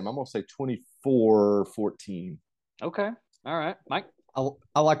go the same. I'm going to say 24-14. Okay. All right. Mike?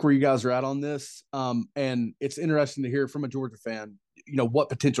 I like where you guys are at on this. And it's interesting to hear from a Georgia fan, what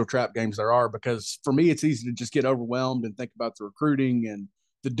potential trap games there are, because for me, it's easy to just get overwhelmed and think about the recruiting and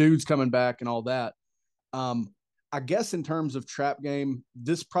the dudes coming back and all that. I guess in terms of trap game,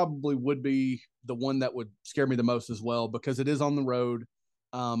 this probably would be the one that would scare me the most as well, because it is on the road.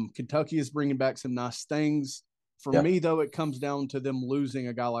 Kentucky is bringing back some nice things. For me, though, it comes down to them losing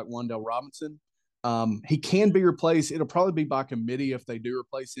a guy like Wan'Dale Robinson. He can be replaced. It'll probably be by committee if they do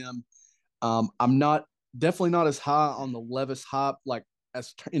replace him. I'm definitely not as high on the Levis hype,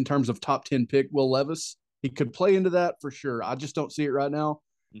 in terms of top 10 pick Will Levis. He could play into that for sure. I just don't see it right now.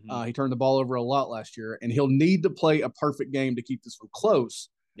 Mm-hmm. He turned the ball over a lot last year, and he'll need to play a perfect game to keep this one close.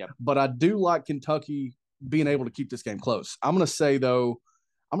 Yep. But I do like Kentucky being able to keep this game close. I'm going to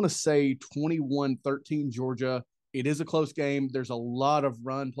say 21-13 Georgia. It is a close game. There's a lot of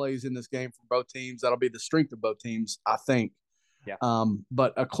run plays in this game for both teams. That'll be the strength of both teams, I think. Yeah.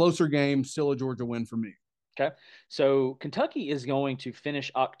 But a closer game, still a Georgia win for me. Okay. So Kentucky is going to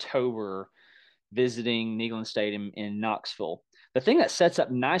finish October visiting Neyland Stadium in Knoxville. The thing that sets up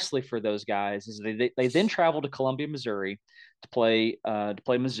nicely for those guys is they then travel to Columbia, Missouri to play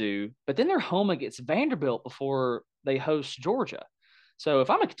Mizzou, but then they're home against Vanderbilt before they host Georgia. So if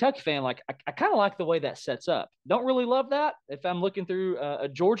I'm a Kentucky fan, I kind of like the way that sets up. Don't really love that if I'm looking through a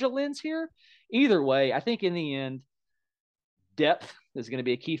Georgia lens here. Either way, I think in the end, depth is going to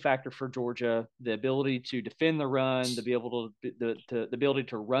be a key factor for Georgia. The ability to defend the run, the ability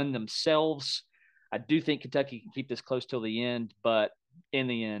to run themselves. I do think Kentucky can keep this close till the end, but in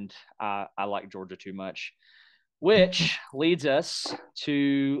the end, I like Georgia too much. Which leads us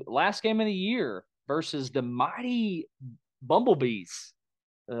to last game of the year versus the mighty Bumblebees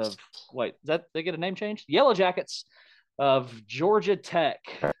of they get a name change? Yellow Jackets of Georgia Tech.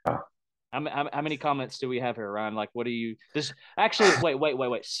 How many comments do we have here, Ryan? What do you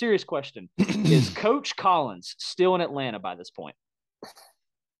wait. Serious question. Is Coach Collins still in Atlanta by this point?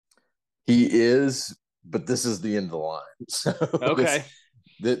 He is, but this is the end of the line. So okay.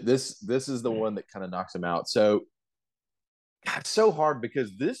 This is the one that kind of knocks him out. So it's so hard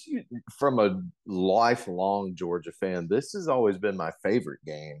because from a lifelong Georgia fan, this has always been my favorite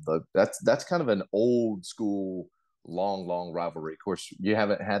game. That's kind of an old school, long rivalry. Of course, you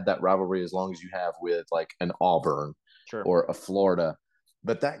haven't had that rivalry as long as you have with an Auburn or a Florida.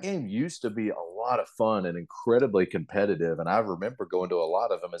 But that game used to be a lot of fun and incredibly competitive. And I remember going to a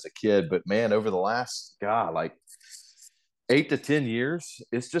lot of them as a kid. But, man, over the last, 8 to 10 years,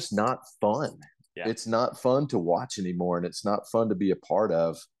 it's just not fun. It's not fun to watch anymore, and it's not fun to be a part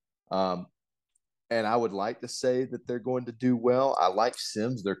of. And I would like to say that they're going to do well. I like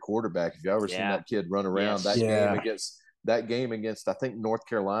Sims, their quarterback. If you ever seen that kid run around, that game against I think North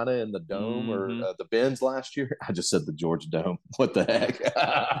Carolina in the Dome or the Benz last year. I just said the Georgia Dome. What the heck?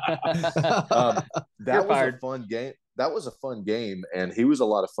 That was a fun game. That was a fun game, and he was a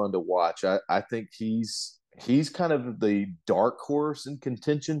lot of fun to watch. I think he's kind of the dark horse in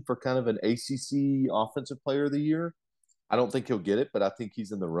contention for kind of an ACC Offensive Player of the Year. I don't think he'll get it, but I think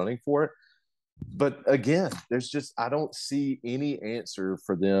he's in the running for it. But again, I don't see any answer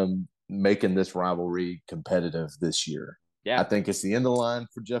for them making this rivalry competitive this year. Yeah. I think it's the end of the line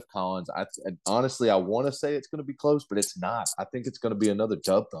for Jeff Collins. Honestly, I want to say it's going to be close, but it's not. I think it's going to be another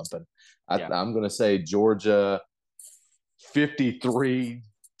tub thumping. I'm going to say Georgia 53,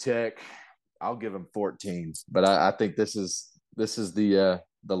 Tech. I'll give them 14, but I think this is the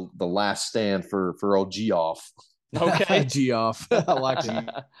last stand for old Geoff. Okay, Geoff. I like it.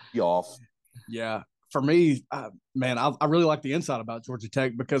 Geoff. Yeah. For me, man, I really like the inside about Georgia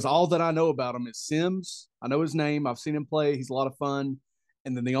Tech because all that I know about him is Sims. I know his name. I've seen him play. He's a lot of fun.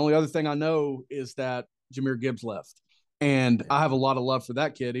 And then the only other thing I know is that Jahmyr Gibbs left. And I have a lot of love for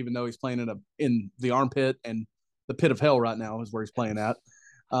that kid, even though he's playing in the armpit and the pit of hell right now is where he's playing at.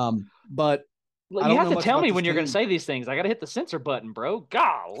 But you have to tell me when you're going to say these things. I got to hit the censor button, bro.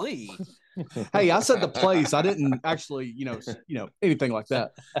 Golly. Hey, I said the place. I didn't actually, anything like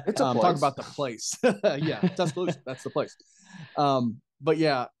that. It's a place. Talk about the place. Yeah, Tuscaloosa. That's the place. But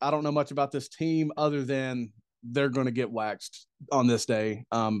yeah, I don't know much about this team other than they're going to get waxed on this day.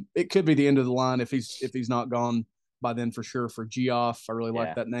 It could be the end of the line if he's not gone by then for sure. For Geoff, I really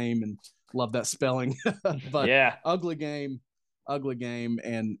like that name and love that spelling. But ugly game,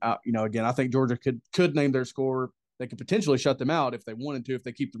 and again, I think Georgia could name their score. They could potentially shut them out if they wanted to, if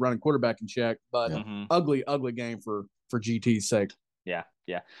they keep the running quarterback in check. But ugly game for GT's sake. Yeah.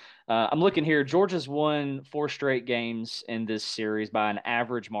 I'm looking here. Georgia's won 4 straight games in this series by an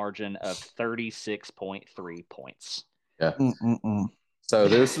average margin of 36.3 points. Yeah. So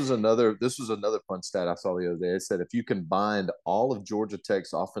this was another fun stat I saw the other day. It said if you combined all of Georgia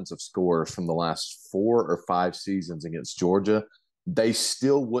Tech's offensive scores from the last 4 or 5 seasons against Georgia, they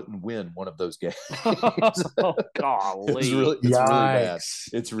still wouldn't win one of those games. Oh, golly. It's really bad.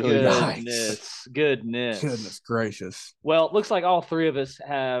 It's really bad. Goodness gracious. Well, it looks like all 3 of us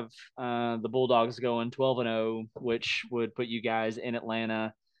have the Bulldogs going 12-0, which would put you guys in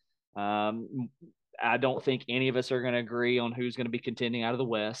Atlanta. I don't think any of us are going to agree on who's going to be contending out of the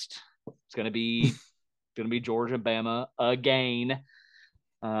West. It's going to be Georgia and Bama again.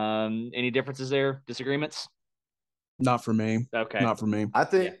 Any differences there? Disagreements? Not for me. Okay. Not for me. I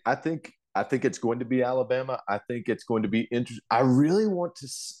think it's going to be Alabama. I think it's going to be interesting.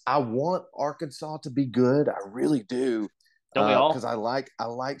 I want Arkansas to be good. I really do. Don't we all? Because I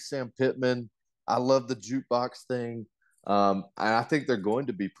like Sam Pittman. I love the jukebox thing. And I think they're going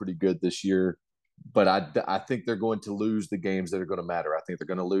to be pretty good this year. But I think they're going to lose the games that are going to matter. I think they're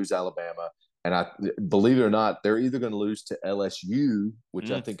going to lose Alabama. And I believe it or not, they're either going to lose to LSU,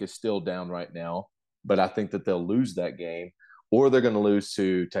 which I think is still down right now. But I think that they'll lose that game, or they're going to lose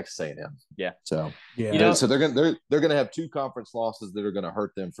to Texas A&M. Yeah. So so they're going to have 2 conference losses that are going to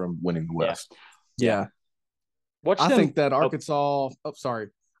hurt them from winning the West. Yeah. I think that Arkansas.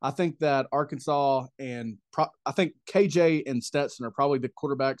 I think that Arkansas and I think KJ and Stetson are probably the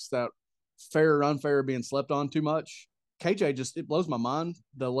quarterbacks that fair or unfair are being slept on too much. KJ it blows my mind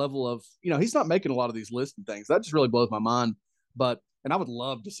the level of he's not making a lot of these lists and things. That just really blows my mind. And I would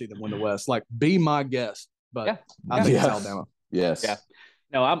love to see them win the West. Like, be my guest. But I think it's Alabama. Yes. Yeah.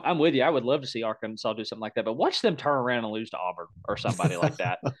 No, I'm with you. I would love to see Arkansas do something like that. But watch them turn around and lose to Auburn or somebody like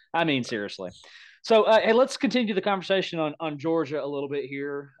that. I mean, seriously. So, hey, let's continue the conversation on Georgia a little bit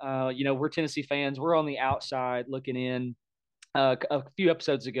here. We're Tennessee fans. We're on the outside looking in. A few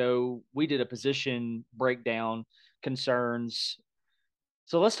episodes ago, we did a position breakdown, concerns.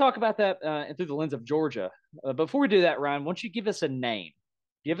 So let's talk about that through the lens of Georgia. Before we do that, Ryan, why don't you give us a name?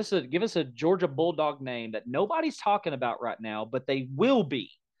 Give us a Georgia Bulldog name that nobody's talking about right now, but they will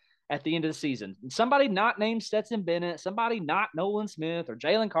be at the end of the season. Somebody not named Stetson Bennett, somebody not Nolan Smith or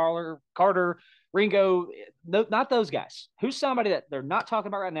Jalen Carter, Ringo, not those guys. Who's somebody that they're not talking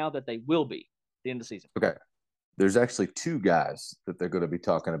about right now that they will be at the end of the season? Okay. There's actually 2 guys that they're going to be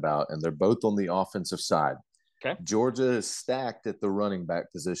talking about, and they're both on the offensive side. Okay. Georgia is stacked at the running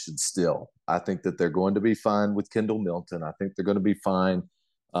back position still. I think that they're going to be fine with Kendall Milton. I think they're going to be fine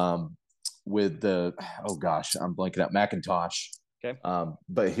with I'm blanking out, McIntosh. Okay.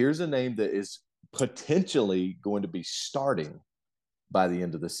 But here's a name that is potentially going to be starting by the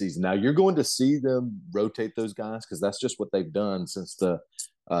end of the season. Now you're going to see them rotate those guys because that's just what they've done since the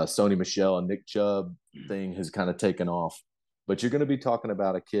Sony Michel and Nick Chubb thing has kind of taken off. But you're going to be talking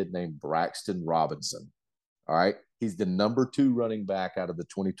about a kid named Braxton Robinson. All right. He's the number 2 running back out of the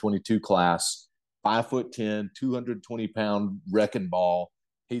 2022 class, 5'10", 220-pound wrecking ball.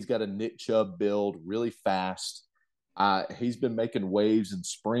 He's got a Nick Chubb build, really fast. He's been making waves in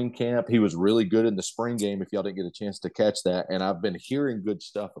spring camp. He was really good in the spring game if y'all didn't get a chance to catch that. And I've been hearing good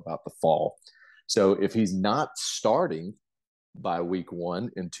stuff about the fall. So if he's not starting by week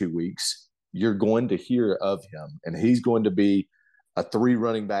 1 in 2 weeks, you're going to hear of him. And he's going to be a 3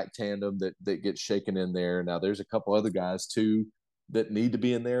 running back tandem that gets shaken in there. Now, there's a couple other guys, too, that need to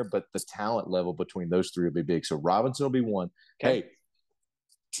be in there, but the talent level between those 3 will be big. So Robinson will be one. Okay.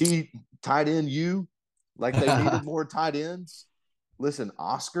 Hey, tight end you, like they needed more tight ends. Listen,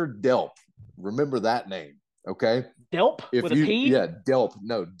 Oscar Delp. Remember that name, okay? Delp with a P? Yeah, Delp.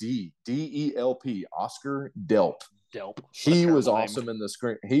 No, D-E-L-P. Oscar Delp. Delp. He was awesome in the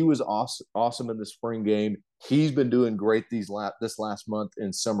spring. He was awesome in the spring game. He's been doing great this last month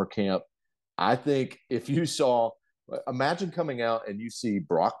in summer camp. I think if you saw, imagine coming out and you see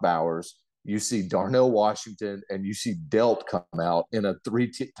Brock Bowers, you see Darnell Washington, and you see Delp come out in a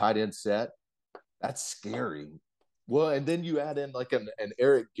 3 tight end set. That's scary. Well, and then you add in like an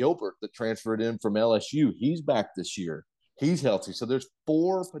Eric Gilbert that transferred in from LSU. He's back this year. He's healthy. So there's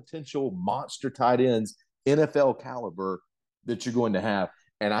 4 potential monster tight ends, NFL caliber, that you're going to have.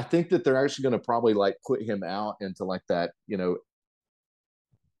 And I think that they're actually going to probably like put him out into like that,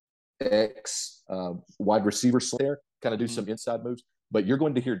 wide receiver there, kind of do some inside moves. But you're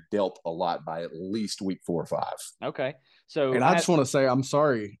going to hear Delp a lot by at least week 4 or 5. Okay. So, and I just want to say, I'm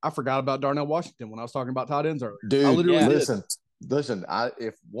sorry. I forgot about Darnell Washington when I was talking about tight ends earlier. Dude, I literally listen,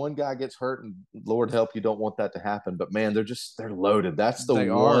 if one guy gets hurt, and Lord help you don't want that to happen, but man, they're loaded. That's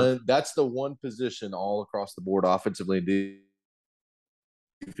the one position all across the board, offensively and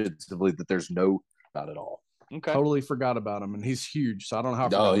defensively, that there's no doubt at all. Okay. Totally forgot about him, and he's huge, so I don't know how.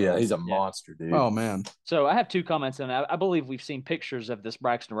 Oh, yeah, he's a monster, dude. Oh, man. So I have 2 comments, and I believe we've seen pictures of this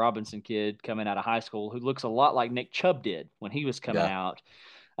Braxton Robinson kid coming out of high school who looks a lot like Nick Chubb did when he was coming out.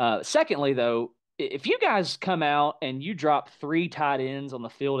 Secondly, though, if you guys come out and you drop 3 tight ends on the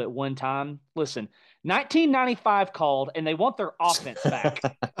field at one time, listen, 1995 called, and they want their offense back.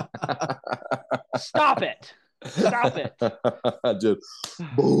 Stop it. Just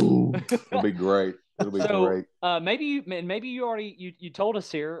boom. It'll be great. It'll be great. Maybe you already you told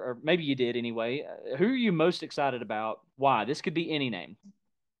us here, or maybe you did anyway. Who are you most excited about? Why? This could be any name.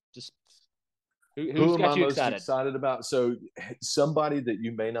 Just who's got you excited? Most excited about? So somebody that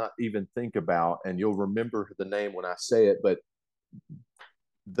you may not even think about, and you'll remember the name when I say it, but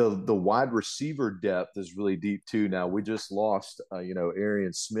the wide receiver depth is really deep too. Now we just lost,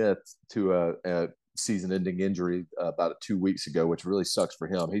 Arian Smith to a season-ending injury about 2 weeks ago, which really sucks for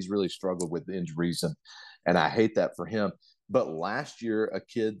him. He's really struggled with injuries, and I hate that for him. But last year, a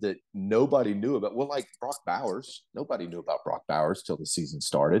kid that nobody knew about, like Brock Bowers, nobody knew about Brock Bowers till the season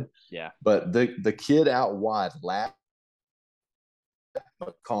started. Yeah. But the kid out wide, Ladd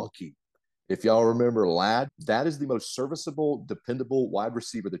McConkey, if y'all remember Ladd, that is the most serviceable, dependable wide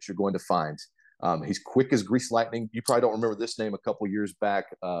receiver that you're going to find. He's quick as grease lightning. You probably don't remember this name a couple years back.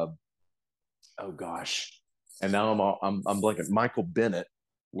 Oh gosh, and now I'm blanking. Michael Bennett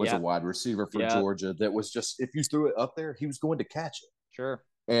was a wide receiver for Georgia that was just, if you threw it up there, he was going to catch it. Sure.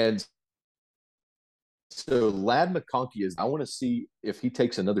 And so Ladd McConkey I want to see if he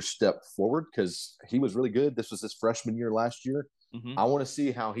takes another step forward, because he was really good. This was his freshman year last year. Mm-hmm. I want to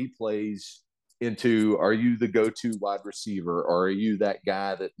see how he plays into, are you the go-to wide receiver, or are you that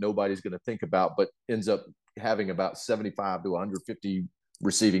guy that nobody's going to think about but ends up having about 75 to 150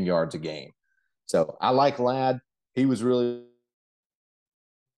 receiving yards a game? So I like Ladd. He was really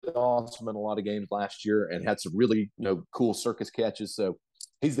awesome in a lot of games last year and had some really cool circus catches. So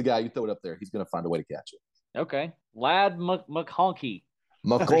he's the guy, you throw it up there, he's going to find a way to catch it. Okay. Ladd McConkey.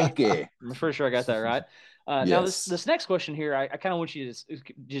 McConkey. I'm pretty sure I got that right. Yes. Now, this next question here, I kind of want you to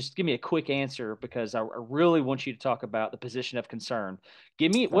just give me a quick answer, because I really want you to talk about the position of concern.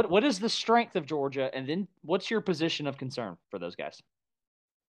 Give me what is the strength of Georgia, and then what's your position of concern for those guys?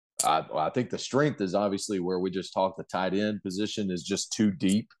 I think the strength is obviously where we just talked. The tight end position is just too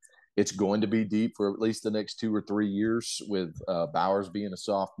deep. It's going to be deep for at least the next 2 or 3 years, with Bowers being a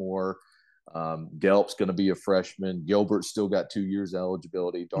sophomore. Delp's going to be a freshman. Gilbert's still got 2 years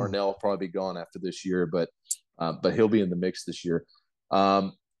eligibility. Darnell will probably be gone after this year, but he'll be in the mix this year.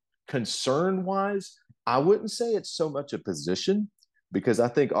 Concern-wise, I wouldn't say it's so much a position, because I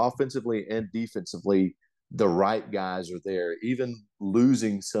think offensively and defensively, the right guys are there. Even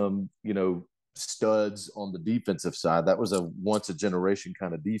losing some, studs on the defensive side, that was a once a generation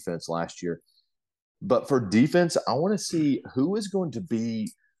kind of defense last year. But for defense, I want to see who is going to be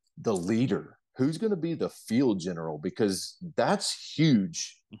the leader, who's going to be the field general, because that's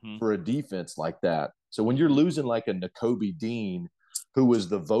huge for a defense like that. So when you're losing like a Nakobe Dean, who was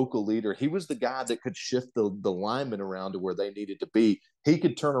the vocal leader, he was the guy that could shift the linemen around to where they needed to be. He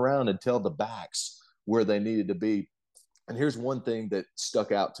could turn around and tell the backs where they needed to be. And here's one thing that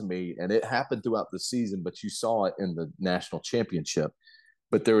stuck out to me, and it happened throughout the season, but you saw it in the national championship.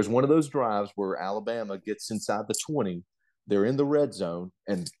 But there was one of those drives where Alabama gets inside the 20. They're in the red zone,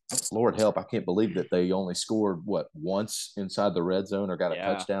 and Lord help, I can't believe that they only scored, once inside the red zone or got a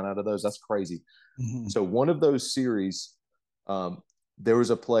touchdown out of those. That's crazy. Mm-hmm. So one of those series, there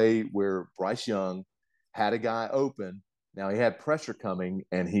was a play where Bryce Young had a guy open. Now he had pressure coming,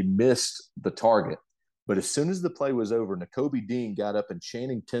 and he missed the target. But as soon as the play was over, Nakobe Dean got up in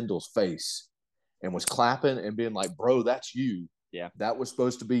Channing Tindall's face and was clapping and being like, bro, that's you. Yeah. That was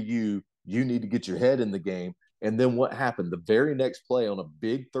supposed to be you. You need to get your head in the game. And then what happened? The very next play on a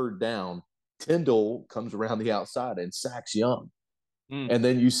big third down, Tindall comes around the outside and sacks Young. And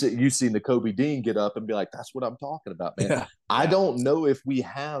then you see Nakobe Dean get up and be like, that's what I'm talking about, man. Yeah. I don't know if we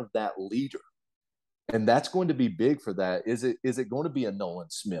have that leader. And that's going to be big for that. Is it going to be a Nolan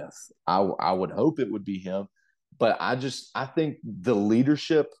Smith? I would hope it would be him. But I think the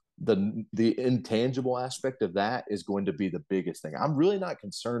leadership, the intangible aspect of that is going to be the biggest thing. I'm really not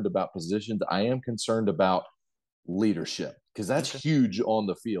concerned about positions. I am concerned about leadership, because that's huge on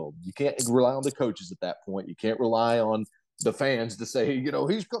the field. You can't rely on the coaches at that point. You can't rely on the fans to say,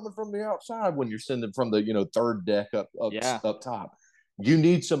 he's coming from the outside when you're sending from the, third deck up top. You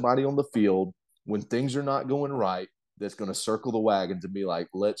need somebody on the field when things are not going right that's going to circle the wagons and be like,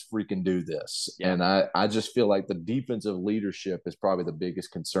 let's freaking do this. Yeah. And I just feel like the defensive leadership is probably the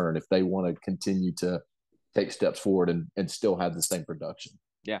biggest concern if they want to continue to take steps forward and still have the same production.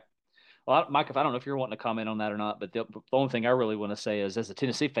 Yeah. Well, Mike, I don't know if you're wanting to comment on that or not, but the only thing I really want to say is, as a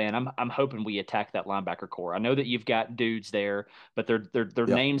Tennessee fan, I'm hoping we attack that linebacker core. I know that you've got dudes there, but they're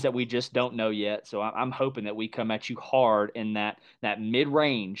names that we just don't know yet. So I'm hoping that we come at you hard in that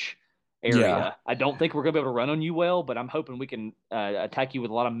mid-range area. Yeah. I don't think we're going to be able to run on you well, but I'm hoping we can attack you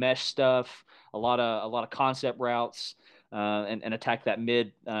with a lot of mesh stuff, a lot of concept routes, and attack that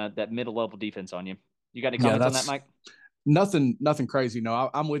middle level defense on you. You got any comments on that, Mike? Nothing crazy.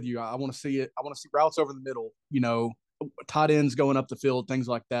 No, I'm with you. I want to see it. I want to see routes over the middle, tight ends going up the field, things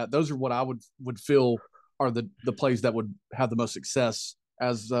like that. Those are what I would feel are the plays that would have the most success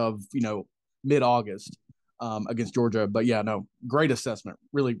as of, mid-August against Georgia. But yeah, no, great assessment.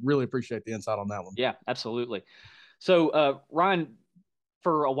 Really, really appreciate the insight on that one. Yeah, absolutely. So Ryan,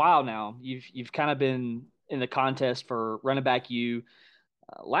 for a while now, you've kind of been in the contest for running back.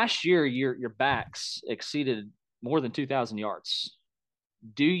 Last year, your backs exceeded more than 2,000 yards.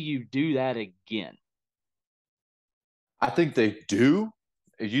 Do you do that again? I think they do.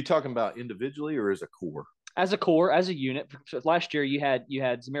 Are you talking about individually or as a core? As a core, as a unit. So last year you had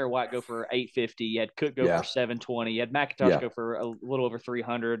Zamir White go for 850. You had Cook go for 720. You had McIntosh go for a little over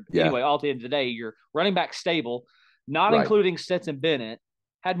 300. Yeah. Anyway, all at the end of the day, your running back stable, not including Stetson Bennett,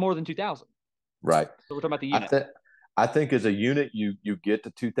 had more than 2,000. Right. So we're talking about the unit. I think as a unit, you get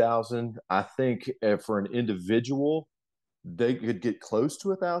to 2,000. I think for an individual, they could get close to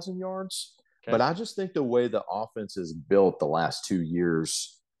 1,000 yards. Okay. But I just think the way the offense is built the last 2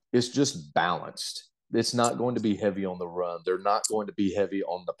 years is just balanced. It's not going to be heavy on the run. They're not going to be heavy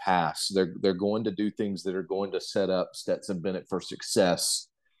on the pass. They're going to do things that are going to set up Stetson Bennett for success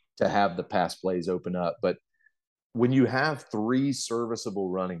to have the pass plays open up. But when you have three serviceable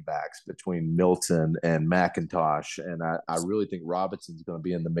running backs between Milton and McIntosh, and I really think Robinson's going to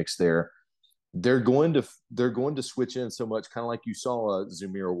be in the mix there, they're going to switch in so much, kind of like you saw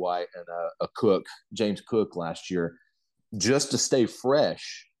Zamir White and James Cook last year, just to stay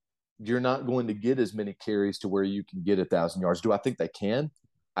fresh. You're not going to get as many carries to where you can get 1,000 yards. Do I think they can?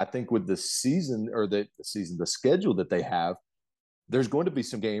 I think with the season or the schedule that they have, there's going to be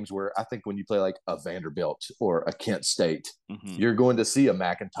some games where I think when you play like a Vanderbilt or a Kent State, you're going to see a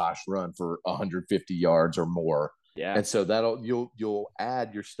McIntosh run for 150 yards or more. Yeah. And so you'll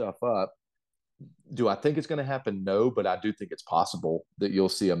add your stuff up. Do I think it's going to happen? No, but I do think it's possible that you'll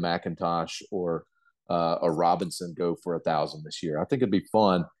see a McIntosh or a Robinson go for 1,000 this year. I think it'd be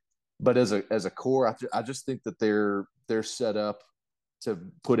fun. But as a core, I just think that they're set up to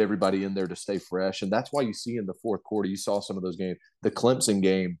put everybody in there to stay fresh. And that's why you see in the fourth quarter, you saw some of those games. The Clemson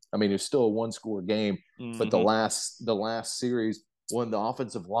game, I mean, it's still a one-score game, but the last series, when the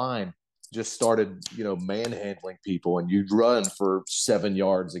offensive line just started, manhandling people, and you'd run for 7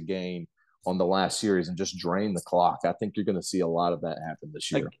 yards a game on the last series and just drain the clock. I think you're going to see a lot of that happen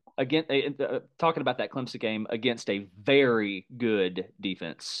this year. Again, talking about that Clemson game against a very good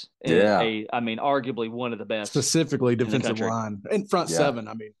defense. Yeah. Arguably one of the best. Specifically defensive line and front seven.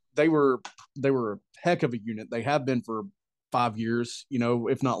 I mean, they were a heck of a unit. They have been for 5 years,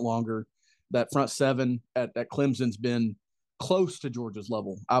 if not longer. That front seven at Clemson's been close to Georgia's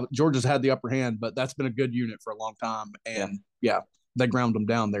level. Georgia's had the upper hand, but that's been a good unit for a long time. And they ground them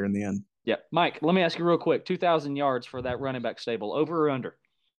down there in the end. Yeah. Mike, let me ask you real quick, 2,000 yards for that running back stable, over or under?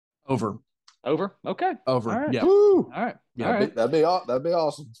 Over. Okay. Over. All right. Yeah. All right. Yeah, all right. That'd be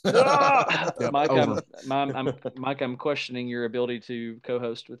awesome. Mike, I'm questioning your ability to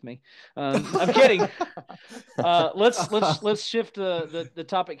co-host with me. I'm kidding. Let's shift the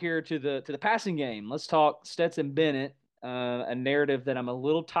topic here to the passing game. Let's talk Stetson Bennett, a narrative that I'm a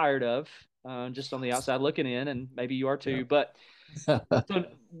little tired of, just on the outside looking in, and maybe you are too. Yeah. But so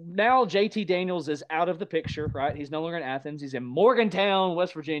now JT Daniels is out of the picture, right? He's no longer in Athens. He's in Morgantown,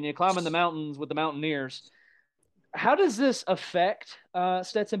 West Virginia, climbing the mountains with the Mountaineers. How does this affect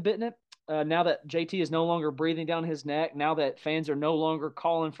Stetson Bennett now that JT is no longer breathing down his neck, now that fans are no longer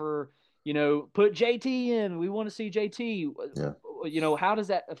calling for, put JT in, we want to see JT. Yeah. How does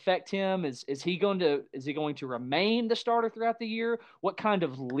that affect him? Is he going to remain the starter throughout the year? What kind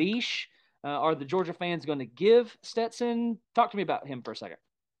of leash are the Georgia fans going to give Stetson? Talk to me about him for a second.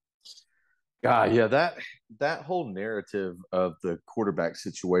 Yeah, that whole narrative of the quarterback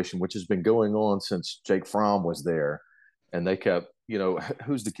situation, which has been going on since Jake Fromm was there, and they kept,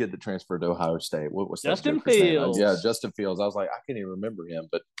 who's the kid that transferred to Ohio State? What was Justin Fields? Yeah, Justin Fields. I was like, I can't even remember him,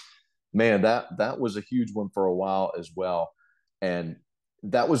 but man, that was a huge one for a while as well, and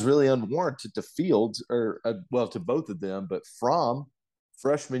that was really unwarranted to Fields, or to both of them, but Fromm,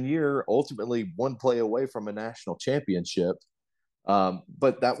 freshman year, ultimately one play away from a national championship.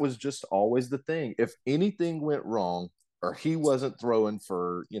 But that was just always the thing. If anything went wrong, or he wasn't throwing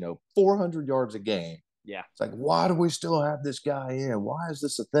for 400 yards a game, it's like, why do we still have this guy in? Why is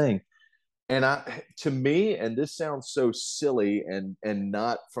this a thing? And to me, and this sounds so silly and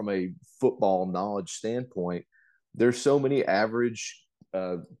not from a football knowledge standpoint, there's so many average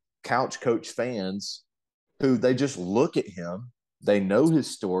couch coach fans who they just look at him. They know his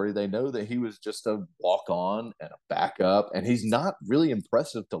story. They know that he was just a walk-on and a backup, and he's not really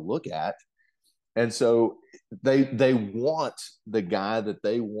impressive to look at. And so they want the guy that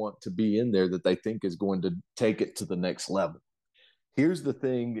they want to be in there that they think is going to take it to the next level. Here's the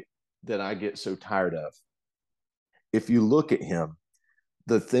thing that I get so tired of. If you look at him,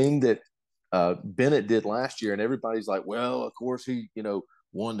 the thing that Bennett did last year, and everybody's like, well, of course he,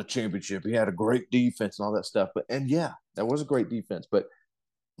 won the championship. He had a great defense and all that stuff. That was a great defense. But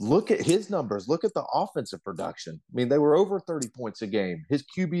look at his numbers. Look at the offensive production. I mean, they were over 30 points a game. His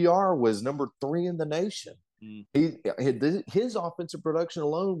QBR was number 3 in the nation. His offensive production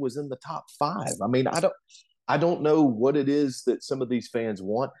alone was in the top 5. I mean, I don't know what it is that some of these fans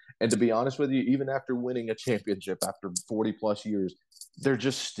want. And to be honest with you, even after winning a championship after 40 plus years, they're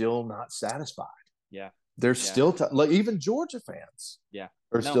just still not satisfied. Yeah. They're still even Georgia fans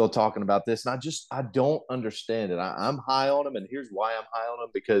are still talking about this. And I don't understand it. I'm high on him. And here's why I'm high on him,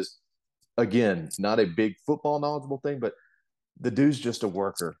 because again, not a big football knowledgeable thing, but the dude's just a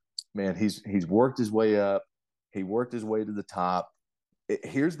worker, man. He's worked his way up. He worked his way to the top.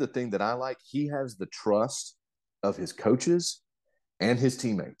 Here's the thing that I like. He has the trust of his coaches and his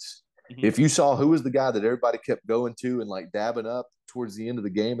teammates. Mm-hmm. If you saw who was the guy that everybody kept going to and like dabbing up towards the end of the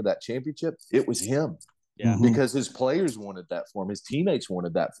game of that championship, it was him. Yeah. Because his players wanted that for him. His teammates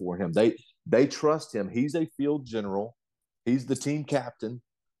wanted that for him. They trust him. He's a field general. He's the team captain.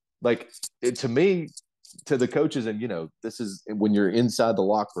 To me, to the coaches, and this is when you're inside the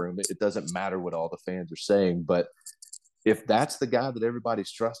locker room, it doesn't matter what all the fans are saying. But if that's the guy that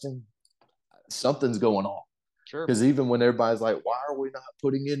everybody's trusting, something's going on. Sure. Because even when everybody's like, why are we not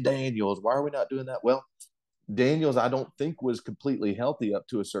putting in Daniels? Why are we not doing that? Well, Daniels, I don't think was completely healthy up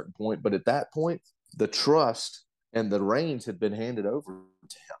to a certain point. But at that point, the trust and the reins had been handed over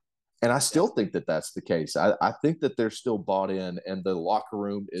to him. And I still think that that's the case. I think that they're still bought in, and the locker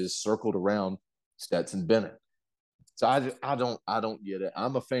room is circled around Stetson Bennett. So I don't get it.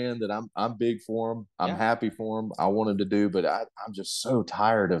 I'm a fan that I'm big for him. I'm happy for him. I want him to do, but I'm just so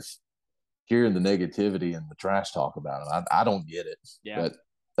tired of hearing the negativity and the trash talk about him. I don't get it. Yeah. But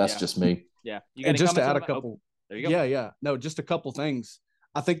that's just me. Yeah. And just to add a couple. There you go. Yeah. No, just a couple things.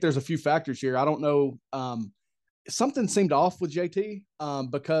 I think there's a few factors here. I don't know. Something seemed off with JT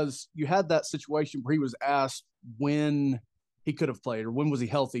because you had that situation where he was asked when he could have played, or when was he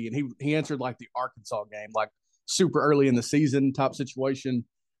healthy? And he answered like the Arkansas game, like super early in the season type situation.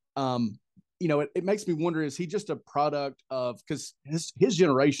 It makes me wonder, is he just a product of, because his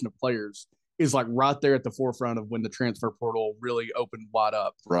generation of players is like right there at the forefront of when the transfer portal really opened wide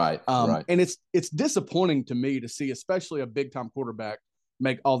up. Right. And it's disappointing to me to see, especially a big time quarterback,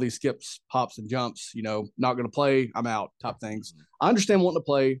 make all these skips, hops, and jumps, not going to play, I'm out type things. I understand wanting to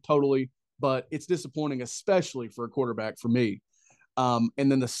play totally, but it's disappointing, especially for a quarterback for me. And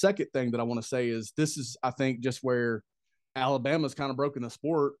then the second thing that I want to say is this is, I think, just where Alabama's kind of broken the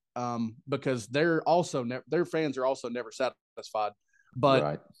sport, because their fans are also never satisfied.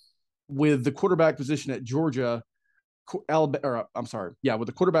 But with the quarterback position at Georgia, with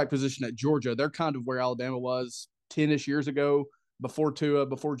the quarterback position at Georgia, they're kind of where Alabama was 10-ish years ago, before Tua,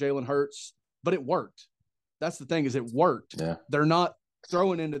 before Jalen Hurts, but it worked. That's the thing, is it worked. Yeah. They're not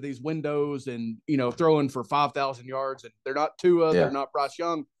throwing into these windows and, throwing for 5,000 yards, and they're not Tua, they're not Bryce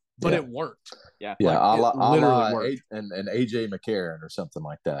Young, but it worked. Yeah. Yeah. Like, it literally worked. And AJ McCarron or something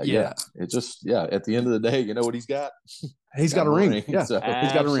like that. Yeah. It just, at the end of the day, you know what he's got? He's got a ring. Yeah. So.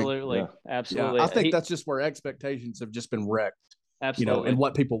 He's got a ring. Absolutely. Yeah. I think that's just where expectations have just been wrecked. Absolutely. And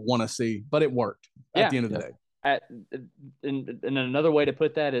what people want to see, but it worked at the end of the day. And another way to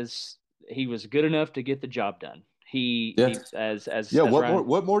put that is he was good enough to get the job done.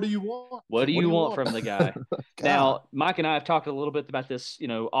 What more do you want? What do you want from the guy? Now, Mike and I have talked a little bit about this,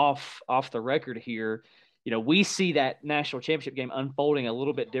 off the record here. We see that national championship game unfolding a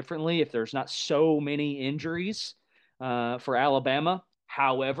little bit differently if there's not so many injuries for Alabama.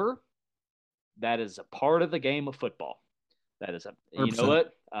 However, that is a part of the game of football. That is 100%.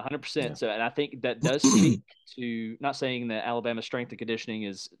 100%. So, and I think that does speak to, not saying that Alabama's strength and conditioning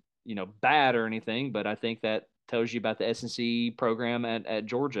is, bad or anything, but I think that tells you about the S&C program at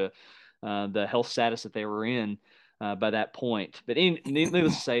Georgia, the health status that they were in by that point. But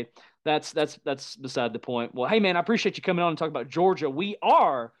needless to say, that's beside the point. Well, hey man, I appreciate you coming on and talking about Georgia.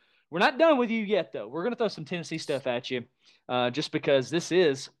 We're not done with you yet, though. We're going to throw some Tennessee stuff at you, just because this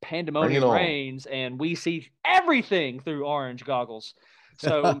is Pandemonium Reigns, and we see everything through orange goggles.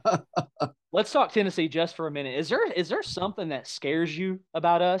 So let's talk Tennessee just for a minute. Is there something that scares you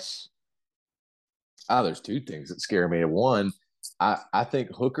about us? There's two things that scare me. One, I think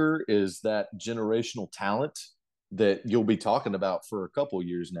Hooker is that generational talent that you'll be talking about for a couple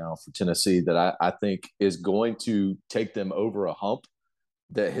years now for Tennessee that I think is going to take them over a hump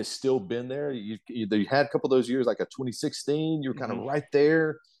that has still been there. You had a couple of those years, like a 2016, you're kind of right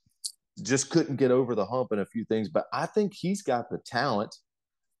there, just couldn't get over the hump in a few things. But I think he's got the talent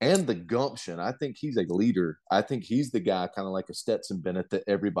and the gumption. I think he's a leader. I think he's the guy, kind of like a Stetson Bennett, that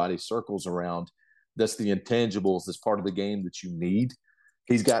everybody circles around. That's the intangibles, that's part of the game that you need.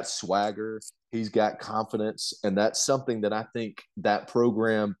 He's got swagger. He's got confidence. And that's something that I think that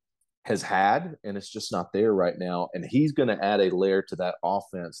program has had, and it's just not there right now. And he's going to add a layer to that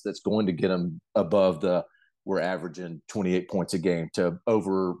offense that's going to get him above we're averaging 28 points a game to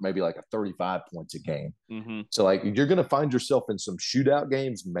over maybe like a 35 points a game. Mm-hmm. So like you're going to find yourself in some shootout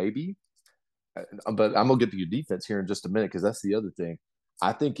games maybe, but I'm going to get to your defense here in just a minute, because that's the other thing.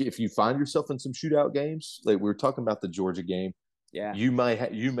 I think if you find yourself in some shootout games, like we were talking about the Georgia game, you may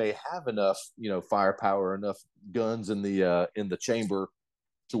have enough, firepower, enough guns in the chamber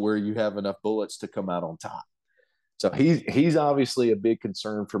to where you have enough bullets to come out on top. So he's obviously a big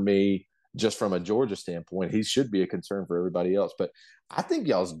concern for me, just from a Georgia standpoint. He should be a concern for everybody else. But I think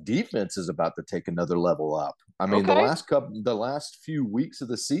y'all's defense is about to take another level up. I mean, the last few weeks of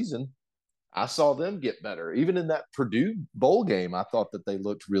the season, I saw them get better. Even in that Purdue bowl game, I thought that they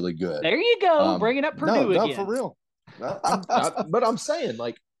looked really good. There you go, bringing up Purdue again. No, for real. But I'm saying,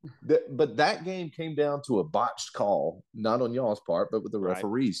 like, but that game came down to a botched call, not on y'all's part, but with the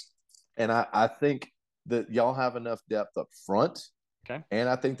referees. Right. And I think that y'all have enough depth up front. Okay. And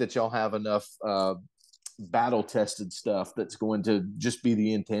I think that y'all have enough battle-tested stuff that's going to just be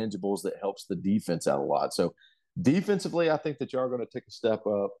the intangibles that helps the defense out a lot. So defensively, I think that y'all are going to take a step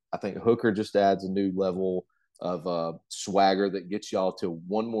up. I think Hooker just adds a new level of swagger that gets y'all to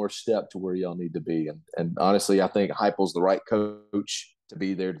one more step to where y'all need to be. And honestly, I think Heupel's the right coach to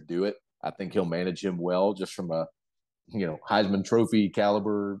be there to do it. I think he'll manage him well, just from a, Heisman Trophy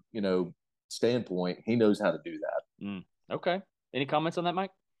caliber, standpoint. He knows how to do that. Okay. Any comments on that,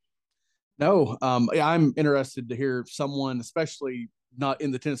 Mike? No. I'm interested to hear someone, especially not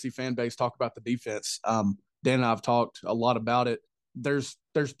in the Tennessee fan base, talk about the defense. Dan and I have talked a lot about it. There's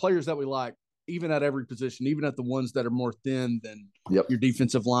players that we like, even at every position, even at the ones that are more thin than your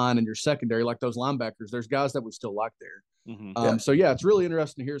defensive line and your secondary, like those linebackers. There's guys that we still like there. Mm-hmm. So it's really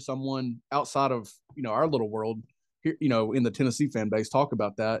interesting to hear someone outside of, our little world in the Tennessee fan base talk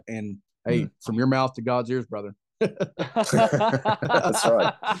about that. And hey, from your mouth to God's ears, brother. That's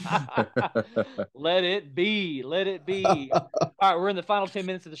right. Let it be. Let it be. All right, we're in the final 10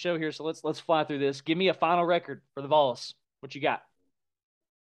 minutes of the show here, so let's fly through this. Give me a final record for the Vols. What you got?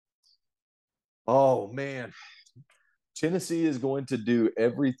 Oh man, Tennessee is going to do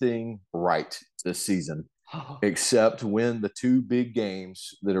everything right this season, except win the two big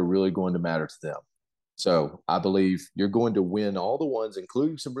games that are really going to matter to them. So I believe you're going to win all the ones,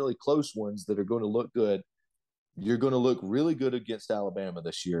 including some really close ones that are going to look good. You're going to look really good against Alabama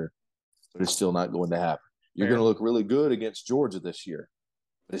this year, but it's still not going to happen. You're going to look really good against Georgia this year,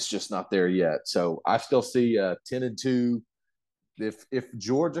 but it's just not there yet. So I still see 10-2. If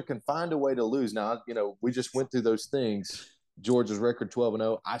Georgia can find a way to lose, now we just went through those things. Georgia's record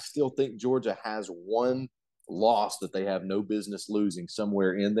 12-0. I still think Georgia has one loss that they have no business losing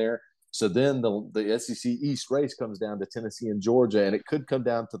somewhere in there. So then the SEC East race comes down to Tennessee and Georgia, and it could come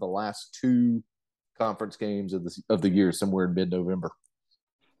down to the last two conference games of the year, somewhere in mid-November.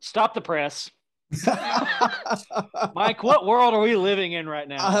 Stop the press. Mike, what world are we living in right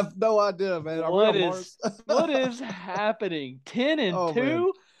now? I have no idea, man. What is happening? 10-2?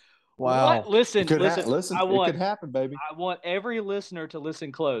 Man. Wow. What? Listen. It could happen, baby. I want every listener to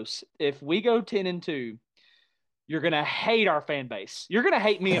listen close. If we go 10-2, you're gonna hate our fan base. You're gonna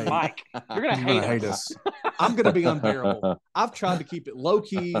hate me and Mike. You're gonna hate us. I'm gonna be unbearable. I've tried to keep it low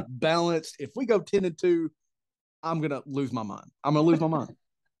key, balanced. If we go 10-2, I'm gonna lose my mind.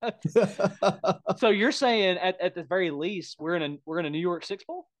 So you're saying at the very least we're in a New York Six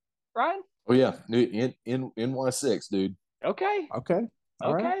Bowl, Ryan? Oh yeah, in NY6, dude. Okay.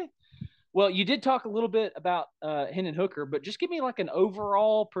 All right. Well, you did talk a little bit about Hendon Hooker, but just give me like an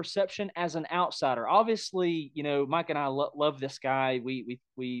overall perception as an outsider. Obviously, Mike and I love this guy. We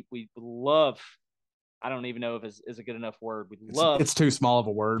love. I don't even know if is a good enough word. We love. It's too small of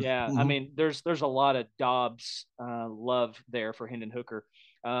a word. Yeah, I mean, there's a lot of Dobbs love there for Hendon Hooker,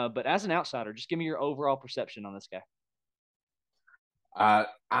 but as an outsider, just give me your overall perception on this guy.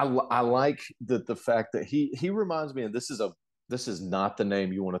 I like the fact that he reminds me, and this is not the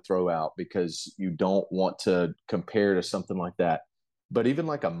name you want to throw out because you don't want to compare to something like that. But even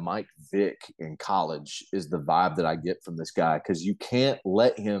like a Mike Vick in college is the vibe that I get from this guy because you can't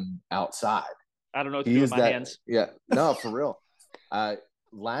let him outside. I don't know what to do with my hands. Yeah, no, for real.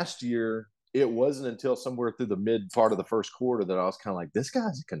 Last year, it wasn't until somewhere through the mid part of the first quarter that I was kind of like, this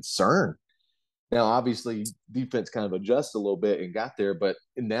guy's a concern. Now, obviously, defense kind of adjusted a little bit and got there, but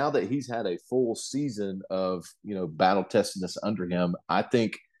now that he's had a full season of, battle testedness under him, I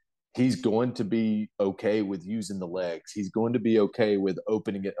think he's going to be okay with using the legs. He's going to be okay with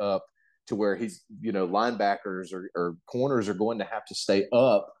opening it up to where he's, linebackers or corners are going to have to stay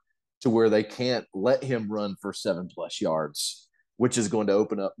up to where they can't let him run for 7+ yards, which is going to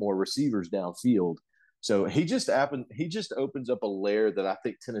open up more receivers downfield. So he just opens up a layer that I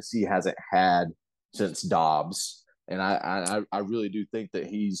think Tennessee hasn't had since Dobbs, and I really do think that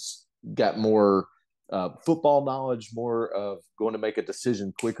he's got more football knowledge, more of going to make a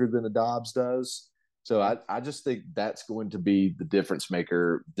decision quicker than a Dobbs does. So I just think that's going to be the difference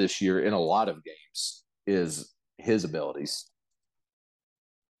maker this year in a lot of games is his abilities.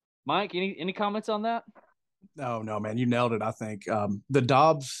 Mike, any comments on that? No, man, you nailed it. I think the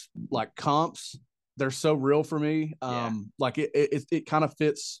Dobbs comps, they're so real for me. Like it kind of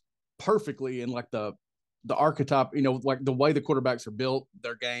fits perfectly in like the archetype, like the way the quarterbacks are built,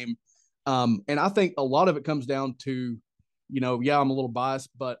 their game. And I think a lot of it comes down to, I'm a little biased,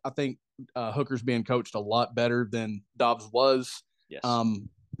 but I think Hooker's being coached a lot better than Dobbs was. Yes.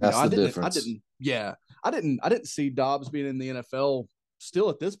 That's the difference. I didn't see Dobbs being in the NFL still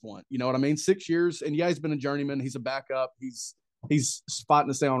at this point. You know what I mean? 6 years, and he's been a journeyman. He's a backup. He's fighting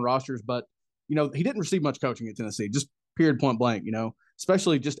to stay on rosters, but he didn't receive much coaching at Tennessee, just period, point blank,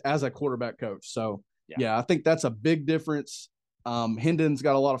 especially just as a quarterback coach. So yeah, I think that's a big difference. Hendon's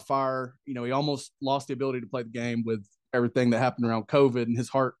got a lot of fire. He almost lost the ability to play the game with everything that happened around COVID and his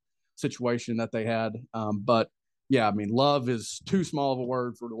heart situation that they had. But yeah, I mean, love is too small of a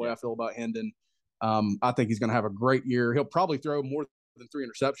word for the way I feel about Hendon. I think he's going to have a great year. He'll probably throw more than 3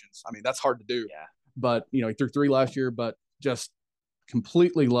 interceptions. I mean, that's hard to do. Yeah. But he threw 3 last year, but just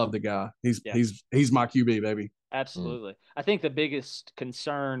completely love the guy. He's my QB, baby. Absolutely. I think the biggest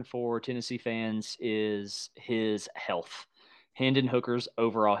concern for Tennessee fans is his health. Hendon Hooker's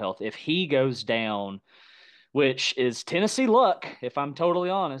overall health. If he goes down, which is Tennessee luck, if I'm totally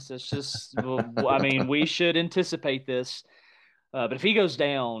honest, it's just, I mean, we should anticipate this. But if he goes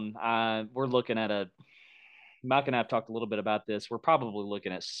down, we're looking at Mike and I have talked a little bit about this. We're probably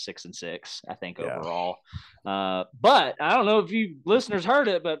looking at 6-6, I think, overall. But I don't know if you listeners heard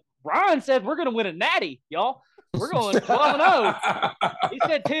it, but Ryan said we're going to win a natty, y'all. We're going 12-0. He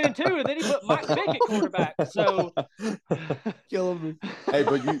said 10-2, and then he put Mike Vick at quarterback. So killing me. Hey,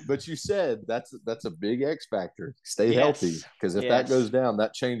 but you said that's a big X factor. Stay healthy, because if that goes down,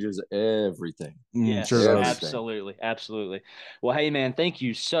 that changes everything. Yes, sure absolutely. Well, hey man, thank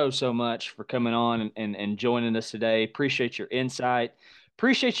you so much for coming on and joining us today. Appreciate your insight.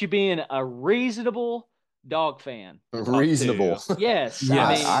 Appreciate you being a reasonable dog fan. Reasonable. Yes.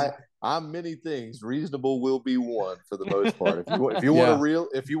 I'm many things. Reasonable will be one for the most part. If you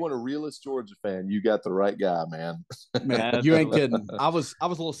want a realist Georgia fan, you got the right guy, man. Man, you ain't kidding. I was a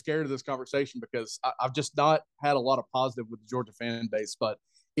little scared of this conversation because I've just not had a lot of positive with the Georgia fan base. But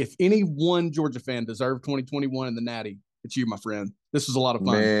if any one Georgia fan deserved 2021 in the Natty, it's you, my friend. This was a lot of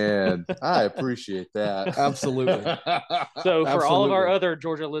fun. Man, I appreciate that. Absolutely. So for all of our other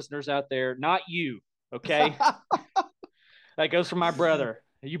Georgia listeners out there, not you, okay? That goes for my brother.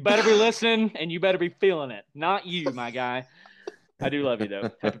 You better be listening, and you better be feeling it. Not you, my guy. I do love you, though.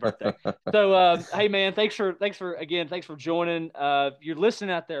 Happy birthday. So, hey, man, thanks for joining. You're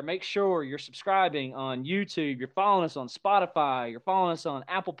listening out there. Make sure you're subscribing on YouTube. You're following us on Spotify. You're following us on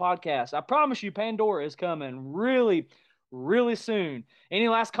Apple Podcasts. I promise you, Pandora is coming really, really soon. Any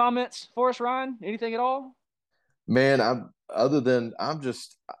last comments for us, Ryan? Anything at all? Man, I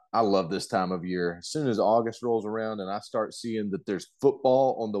love this time of year. As soon as August rolls around and I start seeing that there's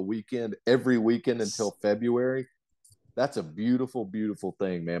football on the weekend, every weekend until February, that's a beautiful, beautiful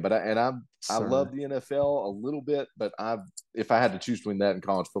thing, man. But I love the NFL a little bit, but if I had to choose between that and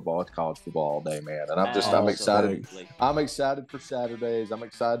college football, it's college football all day, man. And I'm excited. I'm excited for Saturdays. I'm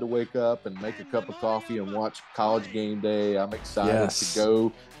excited to wake up and make a cup of coffee and watch College Game Day. I'm excited to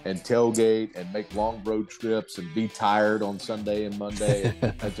go and tailgate and make long road trips and be tired on Sunday and Monday.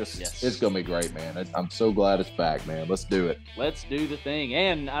 It's going to be great, man. I'm so glad it's back, man. Let's do it. Let's do the thing.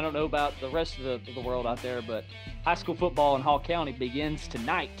 And I don't know about the rest of the world out there, but high school football in Hall County begins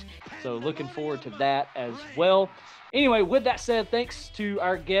tonight. So looking forward to that as well. Anyway, with that said, thanks to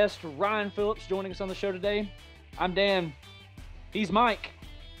our guest, Ryan Phillips, joining us on the show today. I'm Dan. He's Mike.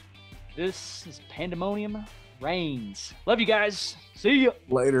 This is Pandemonium Reigns. Love you guys. See you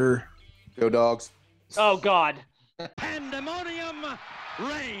later. Go Dogs. Oh, God. Pandemonium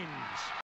Reigns.